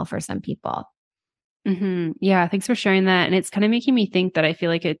 really well for some people. Mm-hmm. Yeah. Thanks for sharing that. And it's kind of making me think that I feel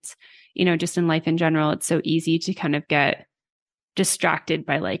like it's, just in life in general, it's so easy to kind of get distracted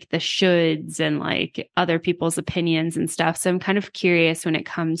by like the shoulds and like other people's opinions and stuff. So I'm kind of curious when it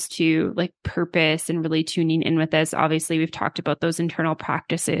comes to like purpose and really tuning in with this. Obviously, we've talked about those internal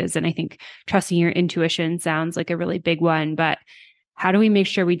practices, and I think trusting your intuition sounds like a really big one. But how do we make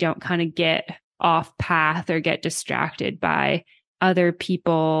sure we don't kind of get off path or get distracted by other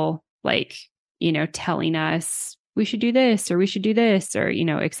people, like, telling us we should do this or we should do this or,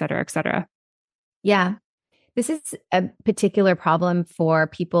 et cetera, et cetera? Yeah. This is a particular problem for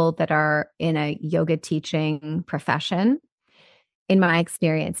people that are in a yoga teaching profession, in my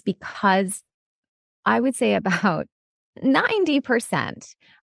experience, because I would say about 90%,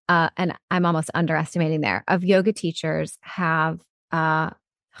 and I'm almost underestimating there, of yoga teachers have a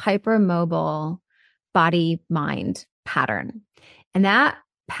hypermobile body-mind pattern. And that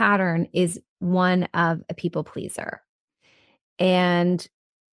pattern is one of a people pleaser. And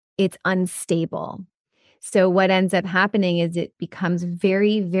it's unstable. So what ends up happening is it becomes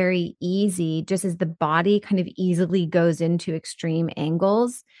very, very easy, just as the body kind of easily goes into extreme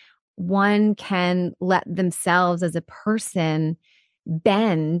angles, one can let themselves as a person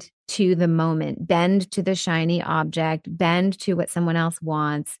bend to the moment, bend to the shiny object, bend to what someone else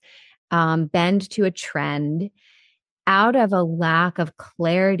wants, bend to a trend out of a lack of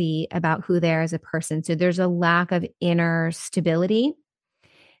clarity about who they are as a person. So there's a lack of inner stability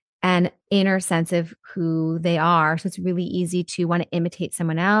and inner sense of who they are. So it's really easy to want to imitate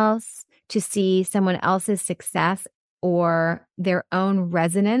someone else, to see someone else's success or their own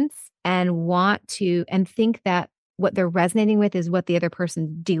resonance and think that what they're resonating with is what the other person's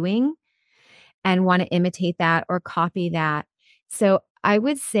doing and want to imitate that or copy that. So I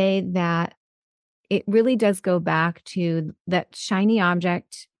would say that it really does go back to that shiny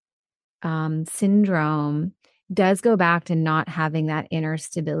object syndrome does go back to not having that inner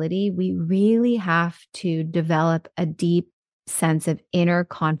stability. We really have to develop a deep sense of inner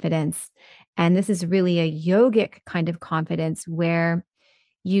confidence. And this is really a yogic kind of confidence where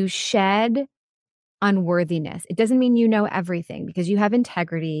you shed unworthiness. It doesn't mean you know everything because you have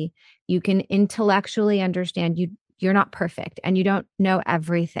integrity. You can intellectually understand you're not perfect and you don't know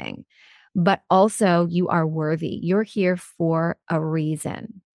everything, but also you are worthy. You're here for a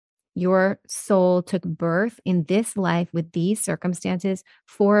reason. Your soul took birth in this life with these circumstances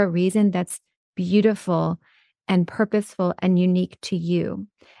for a reason that's beautiful and purposeful and unique to you.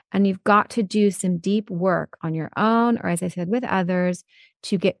 And you've got to do some deep work on your own, or as I said, with others,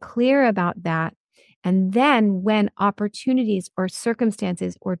 to get clear about that. And then when opportunities or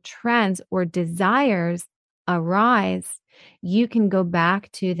circumstances or trends or desires arise, you can go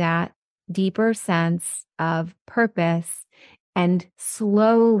back to that deeper sense of purpose and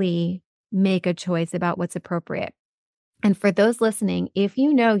slowly make a choice about what's appropriate. And for those listening, if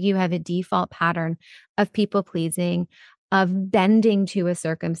you know you have a default pattern of people pleasing, of bending to a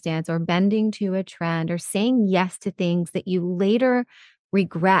circumstance or bending to a trend or saying yes to things that you later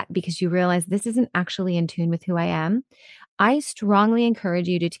regret because you realize this isn't actually in tune with who I am, I strongly encourage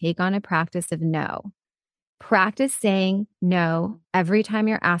you to take on a practice of no. Practice saying no every time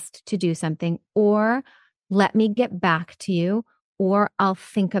you're asked to do something, or let me get back to you, or I'll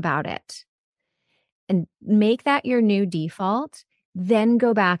think about it. And make that your new default. then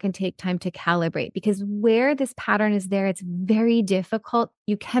go back and take time to calibrate, because where this pattern is there, it's very difficult.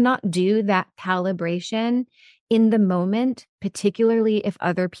 You cannot do that calibration in the moment, particularly if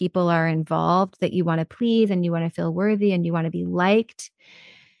other people are involved that you want to please and you want to feel worthy and you want to be liked.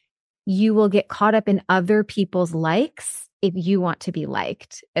 You will get caught up in other people's likes if you want to be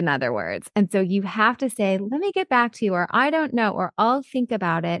liked, in other words. And so you have to say, let me get back to you, or I don't know, or I'll think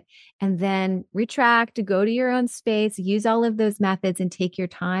about it, and then retract, go to your own space, use all of those methods and take your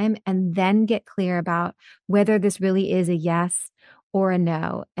time, and then get clear about whether this really is a yes or a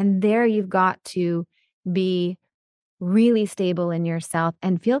no. And there you've got to be really stable in yourself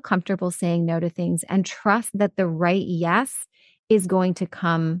and feel comfortable saying no to things and trust that the right yes is going to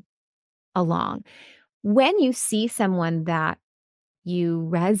come along. When you see someone that you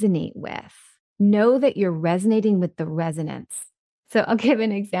resonate with, know that you're resonating with the resonance. So I'll give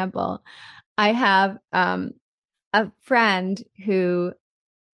an example. I have a friend who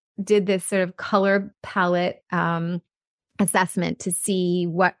did this sort of color palette assessment to see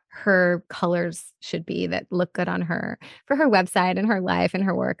what her colors should be that look good on her for her website and her life and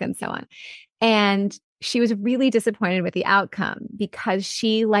her work and so on. And she was really disappointed with the outcome because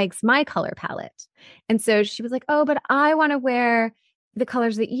she likes my color palette. And so she was like, oh, but I want to wear the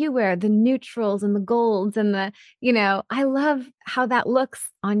colors that you wear, the neutrals and the golds and I love how that looks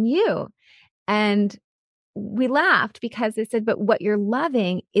on you. And we laughed because they said, but what you're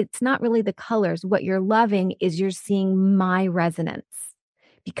loving, it's not really the colors. What you're loving is you're seeing my resonance.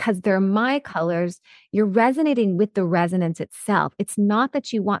 Because they're my colors, you're resonating with the resonance itself. It's not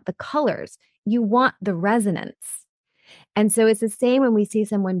that you want the colors, you want the resonance. And so it's the same when we see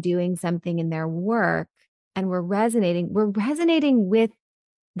someone doing something in their work and we're resonating with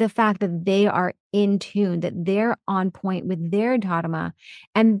the fact that they are in tune, that they're on point with their Dharma.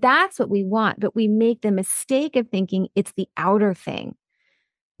 And that's what we want. But we make the mistake of thinking it's the outer thing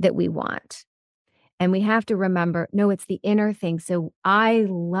that we want. And we have to remember, no, it's the inner thing. So I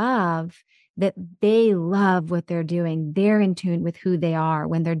love that they love what they're doing. They're in tune with who they are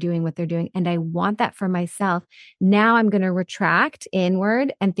when they're doing what they're doing. And I want that for myself. Now I'm going to retract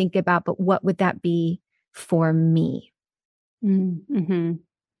inward and think about, but what would that be for me? Mm-hmm.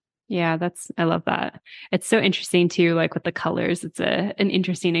 Yeah, I love that. It's so interesting too, like with the colors. It's an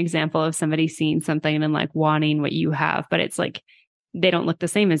interesting example of somebody seeing something and like wanting what you have, but it's like, they don't look the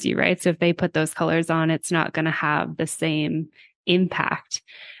same as you, right? So if they put those colors on, it's not going to have the same impact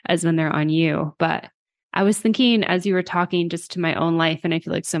as when they're on you. But I was thinking as you were talking just to my own life, and I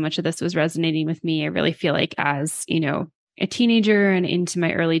feel like so much of this was resonating with me. I really feel like as, a teenager and into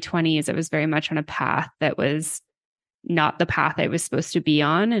my early 20s, I was very much on a path that was not the path I was supposed to be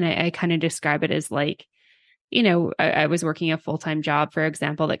on. And I kind of describe it as like, I was working a full-time job, for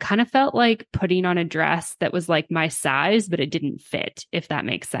example, that kind of felt like putting on a dress that was like my size, but it didn't fit, if that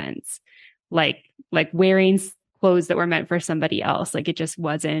makes sense. Like wearing clothes that were meant for somebody else. Like it just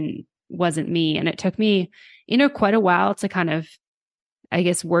wasn't me. And it took me, quite a while to kind of, I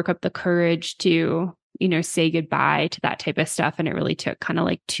guess, work up the courage to, say goodbye to that type of stuff. And it really took kind of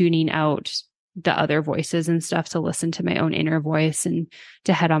like tuning out the other voices and stuff to listen to my own inner voice and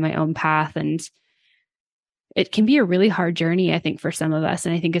to head on my own path. And it can be a really hard journey, I think, for some of us.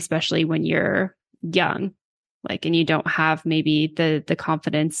 And I think especially when you're young, and you don't have maybe the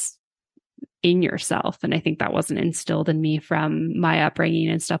confidence in yourself. And I think that wasn't instilled in me from my upbringing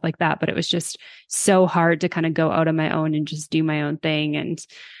and stuff like that. But it was just so hard to kind of go out on my own and just do my own thing. And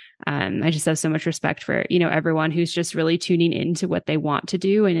I just have so much respect for, everyone who's just really tuning into what they want to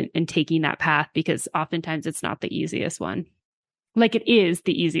do and taking that path, because oftentimes it's not the easiest one. Like it is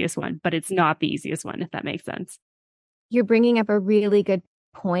the easiest one, but it's not the easiest one, if that makes sense. You're bringing up a really good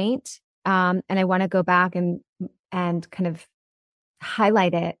point. And I want to go back and kind of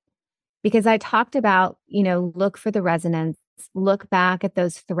highlight it, because I talked about, look for the resonance, look back at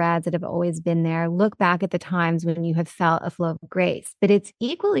those threads that have always been there, look back at the times when you have felt a flow of grace. But it's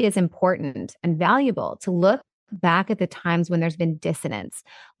equally as important and valuable to look back at the times when there's been dissonance.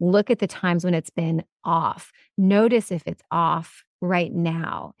 Look at the times when it's been off. Notice if it's off right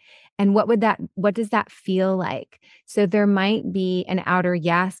now. And what does that feel like? So there might be an outer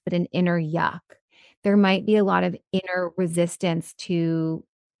yes, but an inner yuck. There might be a lot of inner resistance to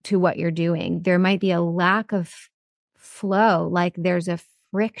what you're doing. There might be a lack of flow, like there's a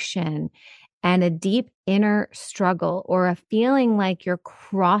friction and a deep inner struggle, or a feeling like you're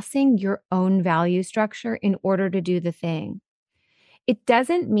crossing your own value structure in order to do the thing. It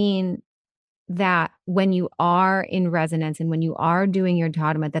doesn't mean that when you are in resonance and when you are doing your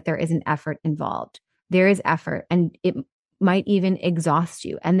Dharma, that there isn't effort involved. There is effort, and it might even exhaust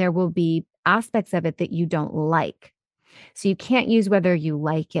you. And there will be aspects of it that you don't like. So you can't use whether you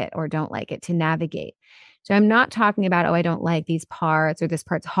like it or don't like it to navigate. So I'm not talking about, oh, I don't like these parts, or this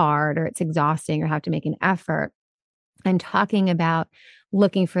part's hard, or it's exhausting, or have to make an effort. I'm talking about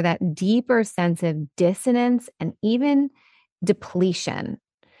looking for that deeper sense of dissonance and even depletion.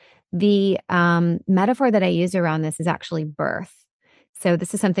 The metaphor that I use around this is actually birth. So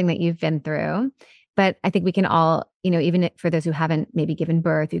this is something that you've been through, but I think we can all, even for those who haven't maybe given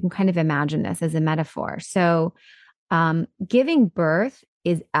birth, you can kind of imagine this as a metaphor. So giving birth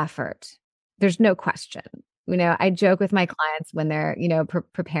is effort. There's no question. I joke with my clients when they're,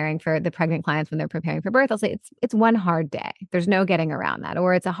 preparing for the pregnant clients when they're preparing for birth. I'll say it's one hard day. There's no getting around that,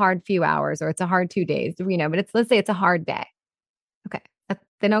 or it's a hard few hours, or it's a hard 2 days. But let's say it's a hard day. Okay,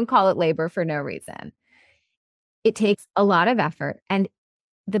 they don't call it labor for no reason. It takes a lot of effort, and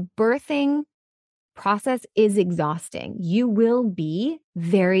the birthing process is exhausting. You will be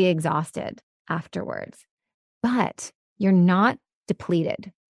very exhausted afterwards, but you're not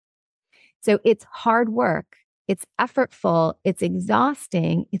depleted. So it's hard work. It's effortful. It's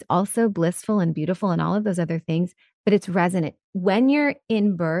exhausting. It's also blissful and beautiful and all of those other things, but it's resonant. When you're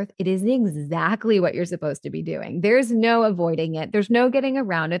in birth, it is exactly what you're supposed to be doing. There's no avoiding it. There's no getting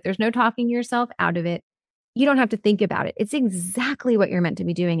around it. There's no talking yourself out of it. You don't have to think about it. It's exactly what you're meant to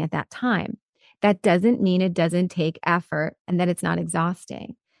be doing at that time. That doesn't mean it doesn't take effort and that it's not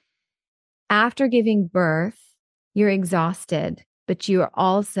exhausting. After giving birth, you're exhausted, but you are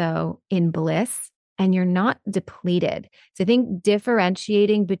also in bliss and you're not depleted. So I think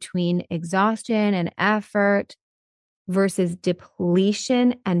differentiating between exhaustion and effort versus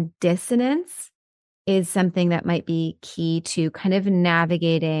depletion and dissonance is something that might be key to kind of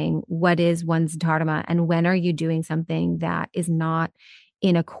navigating what is one's dharma and when are you doing something that is not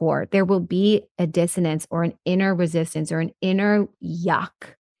in accord. There will be a dissonance or an inner resistance or an inner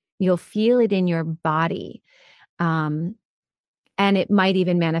yuck. You'll feel it in your body. And it might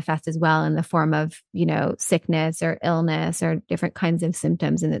even manifest as well in the form of, sickness or illness or different kinds of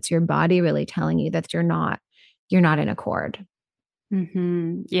symptoms. And it's your body really telling you that you're not in accord.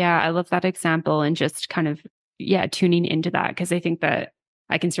 Mm-hmm. Yeah, I love that example and just kind of, tuning into that, because I think that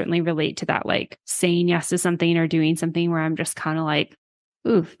I can certainly relate to that, like saying yes to something or doing something where I'm just kind of like,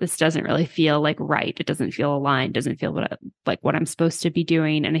 ooh, this doesn't really feel like right. It doesn't feel aligned, doesn't feel what I'm supposed to be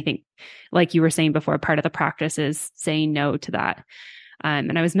doing. And I think, like you were saying before, part of the practice is saying no to that.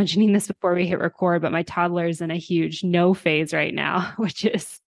 And I was mentioning this before we hit record, but my toddler is in a huge no phase right now, which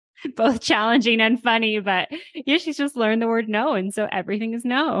is both challenging and funny, but she's just learned the word no. And so everything is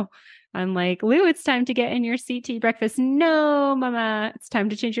no. I'm like, Lou, it's time to get in your seat to eat breakfast. No, mama. It's time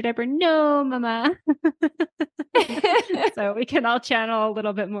to change your diaper. No, mama. So we can all channel a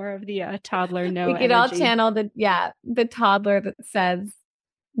little bit more of the toddler no. We can all channel the toddler that says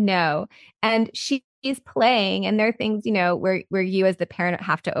no. And she's playing, and there are things, where you as the parent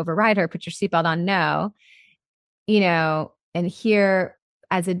have to override her, put your seatbelt on, no, and here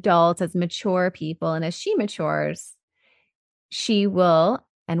as adults, as mature people, and as she matures, she will,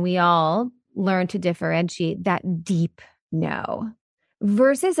 and we all learn to differentiate that deep no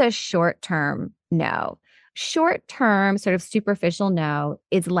versus a short-term no. Short-term, sort of superficial no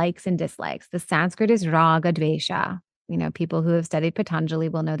is likes and dislikes. The Sanskrit is raga dvesha. People who have studied Patanjali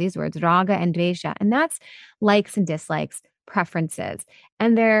will know these words, raga and dvesha. And that's likes and dislikes, preferences.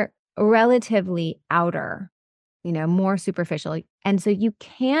 And they're relatively outer, more superficial. And so you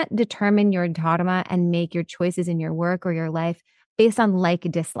can't determine your dharma and make your choices in your work or your life based on like,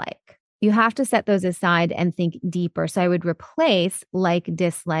 dislike. You have to set those aside and think deeper. So I would replace like,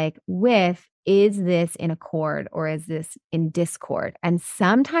 dislike with, is this in accord or is this in discord? And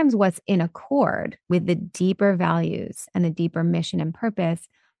sometimes what's in accord with the deeper values and the deeper mission and purpose,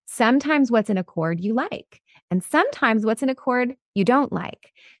 sometimes what's in accord you like, and sometimes what's in accord you don't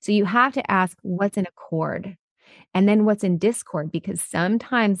like. So you have to ask what's in accord and then what's in discord, because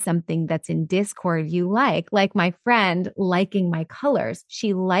sometimes something that's in discord you like my friend liking my colors.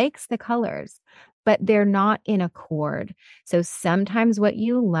 She likes the colors, but they're not in accord. So sometimes what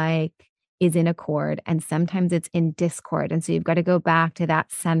you like is in accord and sometimes it's in discord. And so you've got to go back to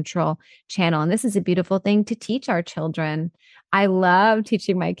that central channel. And this is a beautiful thing to teach our children. I love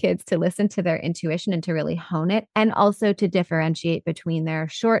teaching my kids to listen to their intuition and to really hone it, and also to differentiate between their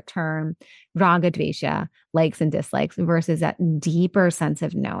short-term raga dvesha, likes and dislikes, versus that deeper sense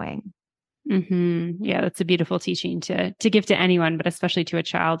of knowing. Mm-hmm. Yeah, that's a beautiful teaching to give to anyone, but especially to a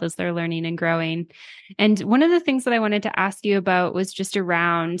child as they're learning and growing. And one of the things that I wanted to ask you about was just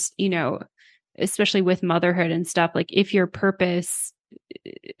around, especially with motherhood and stuff, like if your purpose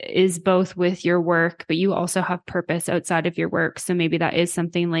is both with your work, but you also have purpose outside of your work. So maybe that is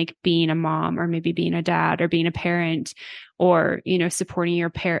something like being a mom, or maybe being a dad, or being a parent, or, supporting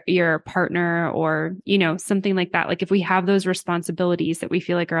your partner, or, something like that. Like if we have those responsibilities that we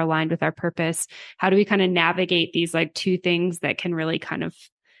feel like are aligned with our purpose, how do we kind of navigate these like two things that can really kind of,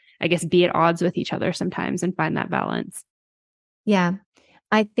 I guess, be at odds with each other sometimes and find that balance? Yeah.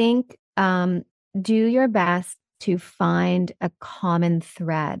 I think do your best to find a common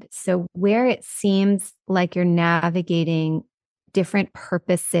thread. So where it seems like you're navigating different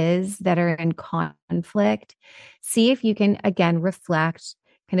purposes that are in conflict, see if you can, again, reflect,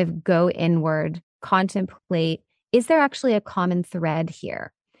 kind of go inward, contemplate, is there actually a common thread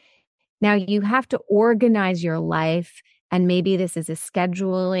here? Now you have to organize your life. And maybe this is a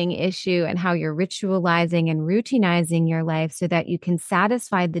scheduling issue and how you're ritualizing and routinizing your life so that you can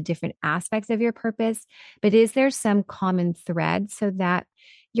satisfy the different aspects of your purpose. But is there some common thread so that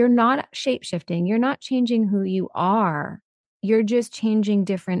you're not shape shifting? You're not changing who you are. You're just changing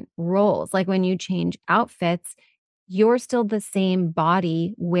different roles. Like when you change outfits, you're still the same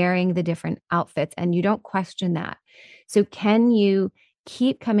body wearing the different outfits and you don't question that. So, can you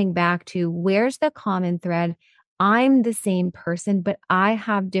keep coming back to where's the common thread? I'm the same person, but I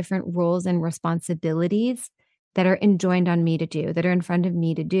have different roles and responsibilities that are enjoined on me to do, that are in front of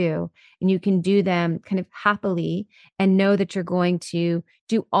me to do. And you can do them kind of happily and know that you're going to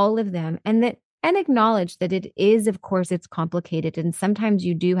do all of them and acknowledge that it is, of course, it's complicated. And sometimes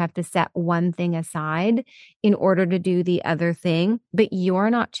you do have to set one thing aside in order to do the other thing, but you're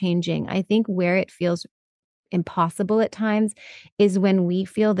not changing. I think where it feels impossible at times is when we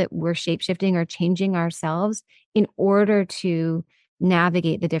feel that we're shapeshifting or changing ourselves in order to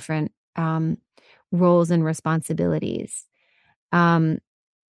navigate the different roles and responsibilities. I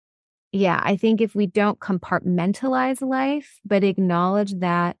think if we don't compartmentalize life, but acknowledge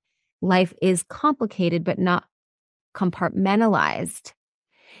that life is complicated, but not compartmentalized,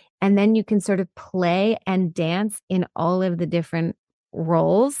 and then you can sort of play and dance in all of the different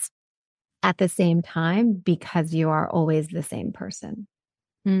roles at the same time because you are always the same person.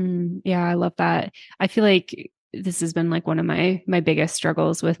 Yeah, I love that. I feel like this has been like one of my biggest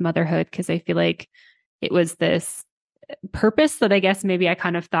struggles with motherhood, because I feel like it was this purpose that I guess maybe I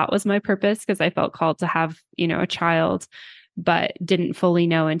kind of thought was my purpose, because I felt called to have, a child, but didn't fully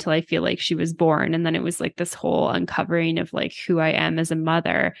know until I feel like she was born. And then it was like this whole uncovering of like who I am as a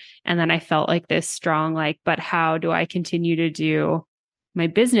mother. And then I felt like this strong, like, but how do I continue to do my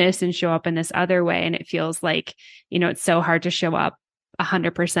business and show up in this other way? And it feels like, it's so hard to show up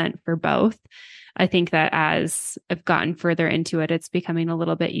 100% for both. I think that as I've gotten further into it, it's becoming a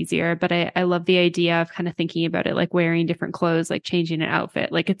little bit easier, but I love the idea of kind of thinking about it, like wearing different clothes, like changing an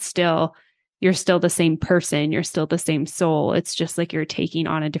outfit. Like you're still the same person. You're still the same soul. It's just like you're taking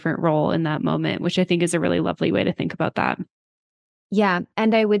on a different role in that moment, which I think is a really lovely way to think about that. Yeah.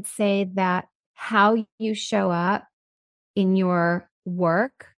 And I would say that how you show up in your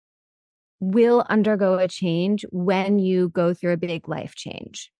work will undergo a change when you go through a big life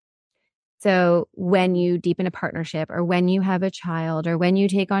change. So when you deepen a partnership, or when you have a child, or when you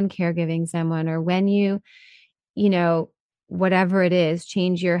take on caregiving someone, or when you whatever it is,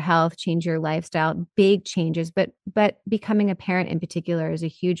 change your health, change your lifestyle, big changes, but becoming a parent in particular is a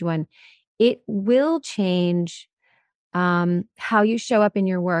huge one. It will change how you show up in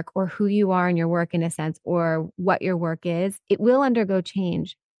your work, or who you are in your work in a sense, or what your work is. It will undergo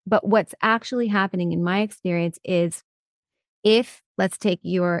change. But what's actually happening in my experience is, if let's take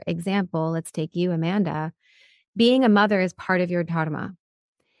your example, let's take you, Amanda, being a mother is part of your dharma,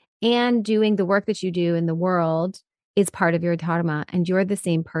 and doing the work that you do in the world is part of your dharma, and you're the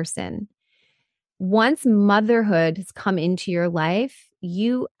same person. Once motherhood has come into your life,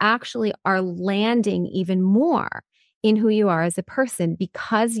 you actually are landing even more in who you are as a person,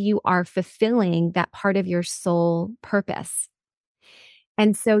 because you are fulfilling that part of your soul purpose.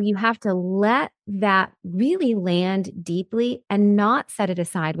 And so you have to let that really land deeply and not set it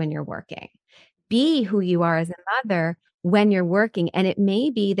aside when you're working. Be who you are as a mother when you're working. And it may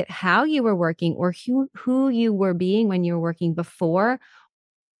be that how you were working, or who you were being when you were working before,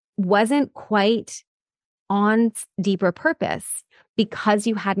 wasn't quite on deeper purpose, because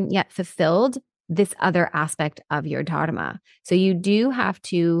you hadn't yet fulfilled this other aspect of your dharma. So you do have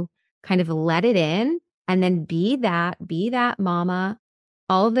to kind of let it in, and then be that mama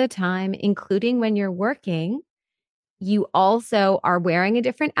all the time, including when you're working. You also are wearing a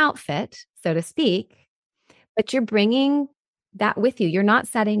different outfit, so to speak, but you're bringing that with you. You're not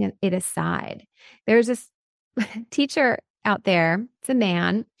setting it aside. There's this teacher out there, it's a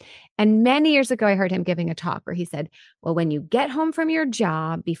man, And many years ago, I heard him giving a talk where he said, well, when you get home from your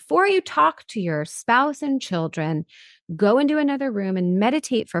job, before you talk to your spouse and children, go into another room and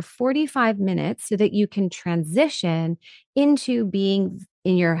meditate for 45 minutes so that you can transition into being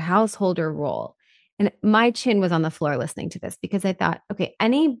in your householder role. And my chin was on the floor listening to this because I thought, okay,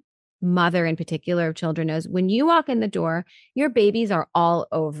 any mother in particular of children knows when you walk in the door, your babies are all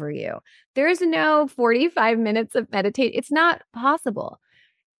over you. There is no 45 minutes of meditate. It's not possible.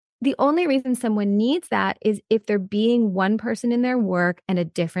 The only reason someone needs that is if they're being one person in their work and a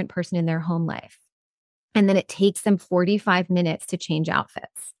different person in their home life. And then it takes them 45 minutes to change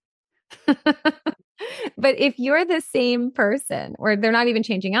outfits. But if you're the same person, or they're not even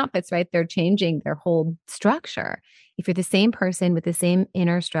changing outfits, right? They're changing their whole structure. If you're the same person with the same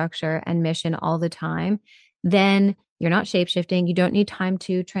inner structure and mission all the time, then you're not shape-shifting. You don't need time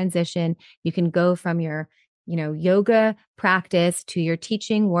to transition. You can go from your, yoga practice to your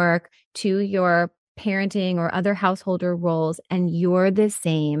teaching work, to your parenting or other householder roles, and you're the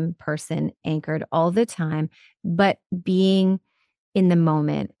same person anchored all the time, but being in the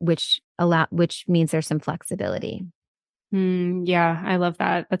moment, which means there's some flexibility. Yeah, I love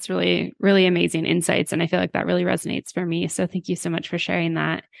that. That's really, really amazing insights. And I feel like that really resonates for me. So thank you so much for sharing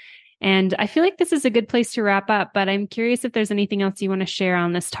that. And I feel like this is a good place to wrap up, but I'm curious if there's anything else you want to share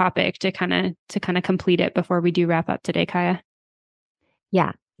on this topic to kind of complete it before we do wrap up today, Kaya.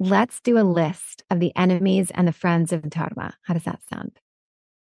 Yeah. Let's do a list of the enemies and the friends of Dharma. How does that sound?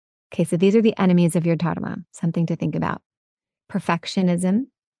 Okay. So these are the enemies of your Dharma. Something to think about. Perfectionism,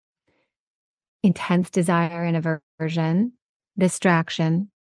 intense desire and aversion,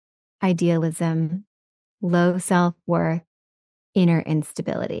 distraction, idealism, low self-worth, inner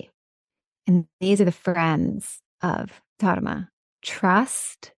instability. And these are the friends of Dharma.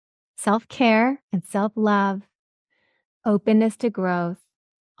 Trust, self-care and self-love, openness to growth,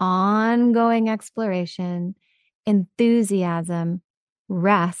 ongoing exploration, enthusiasm,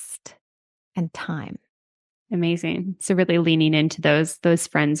 rest, and time. Amazing. So really leaning into those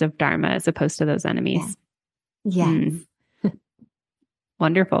friends of Dharma as opposed to those enemies. Yeah. Yes.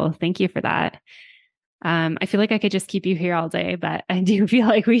 Wonderful. Thank you for that. I feel like I could just keep you here all day, but I do feel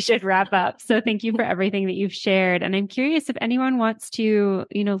like we should wrap up. So thank you for everything that you've shared. And I'm curious if anyone wants to,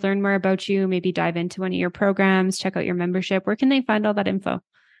 learn more about you, maybe dive into one of your programs, check out your membership. Where can they find all that info?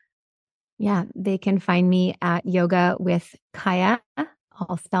 Yeah, they can find me at Yoga with Kaya,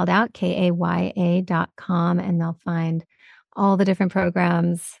 all spelled out, KAYA.com, and they'll find all the different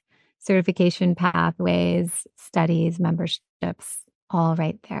programs, certification pathways, studies, memberships, all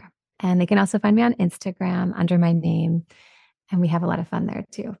right there. And they can also find me on Instagram under my name, and we have a lot of fun there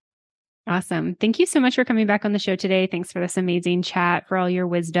too. Awesome. Thank you so much for coming back on the show today. Thanks for this amazing chat, for all your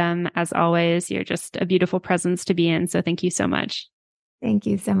wisdom. As always, you're just a beautiful presence to be in. So thank you so much. Thank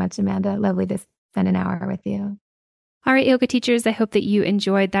you so much, Amanda. Lovely to spend an hour with you. All right, yoga teachers, I hope that you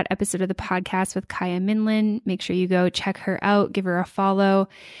enjoyed that episode of the podcast with Kaya Mindlin. Make sure you go check her out, give her a follow.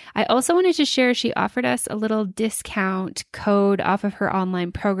 I also wanted to share she offered us a little discount code off of her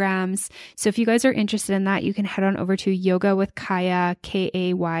online programs. So if you guys are interested in that, you can head on over to yogawithkaya,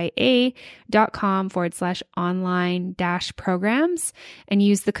 KAYA.com/online-programs and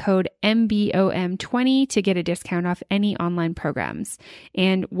use the code MBOM20 to get a discount off any online programs.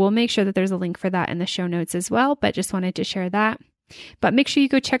 And we'll make sure that there's a link for that in the show notes as well, but just wanted to share that. But make sure you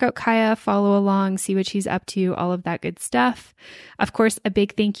go check out Kaya, follow along, see what she's up to, all of that good stuff. Of course, a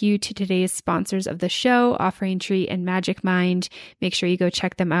big thank you to today's sponsors of the show, Offering Tree and Magic Mind. Make sure you go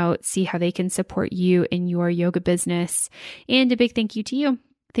check them out, see how they can support you in your yoga business. And a big thank you to you.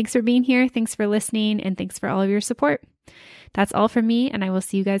 Thanks for being here. Thanks for listening. And thanks for all of your support. That's all from me, and I will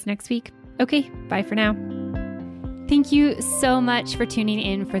see you guys next week. Okay, bye for now. Thank you so much for tuning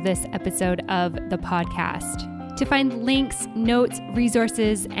in for this episode of the podcast. To find links, notes,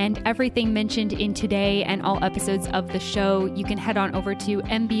 resources, and everything mentioned in today and all episodes of the show, you can head on over to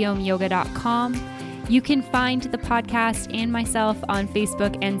mbomyoga.com. You can find the podcast and myself on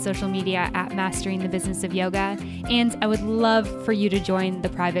Facebook and social media at Mastering the Business of Yoga. And I would love for you to join the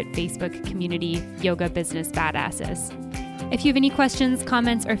private Facebook community, Yoga Business Badasses. If you have any questions,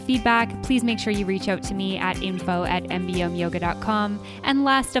 comments, or feedback, please make sure you reach out to me at info@mbomyoga.com. And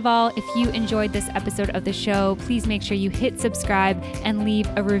last of all, if you enjoyed this episode of the show, please make sure you hit subscribe and leave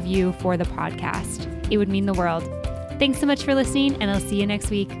a review for the podcast. It would mean the world. Thanks so much for listening, and I'll see you next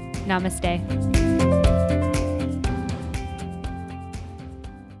week. Namaste.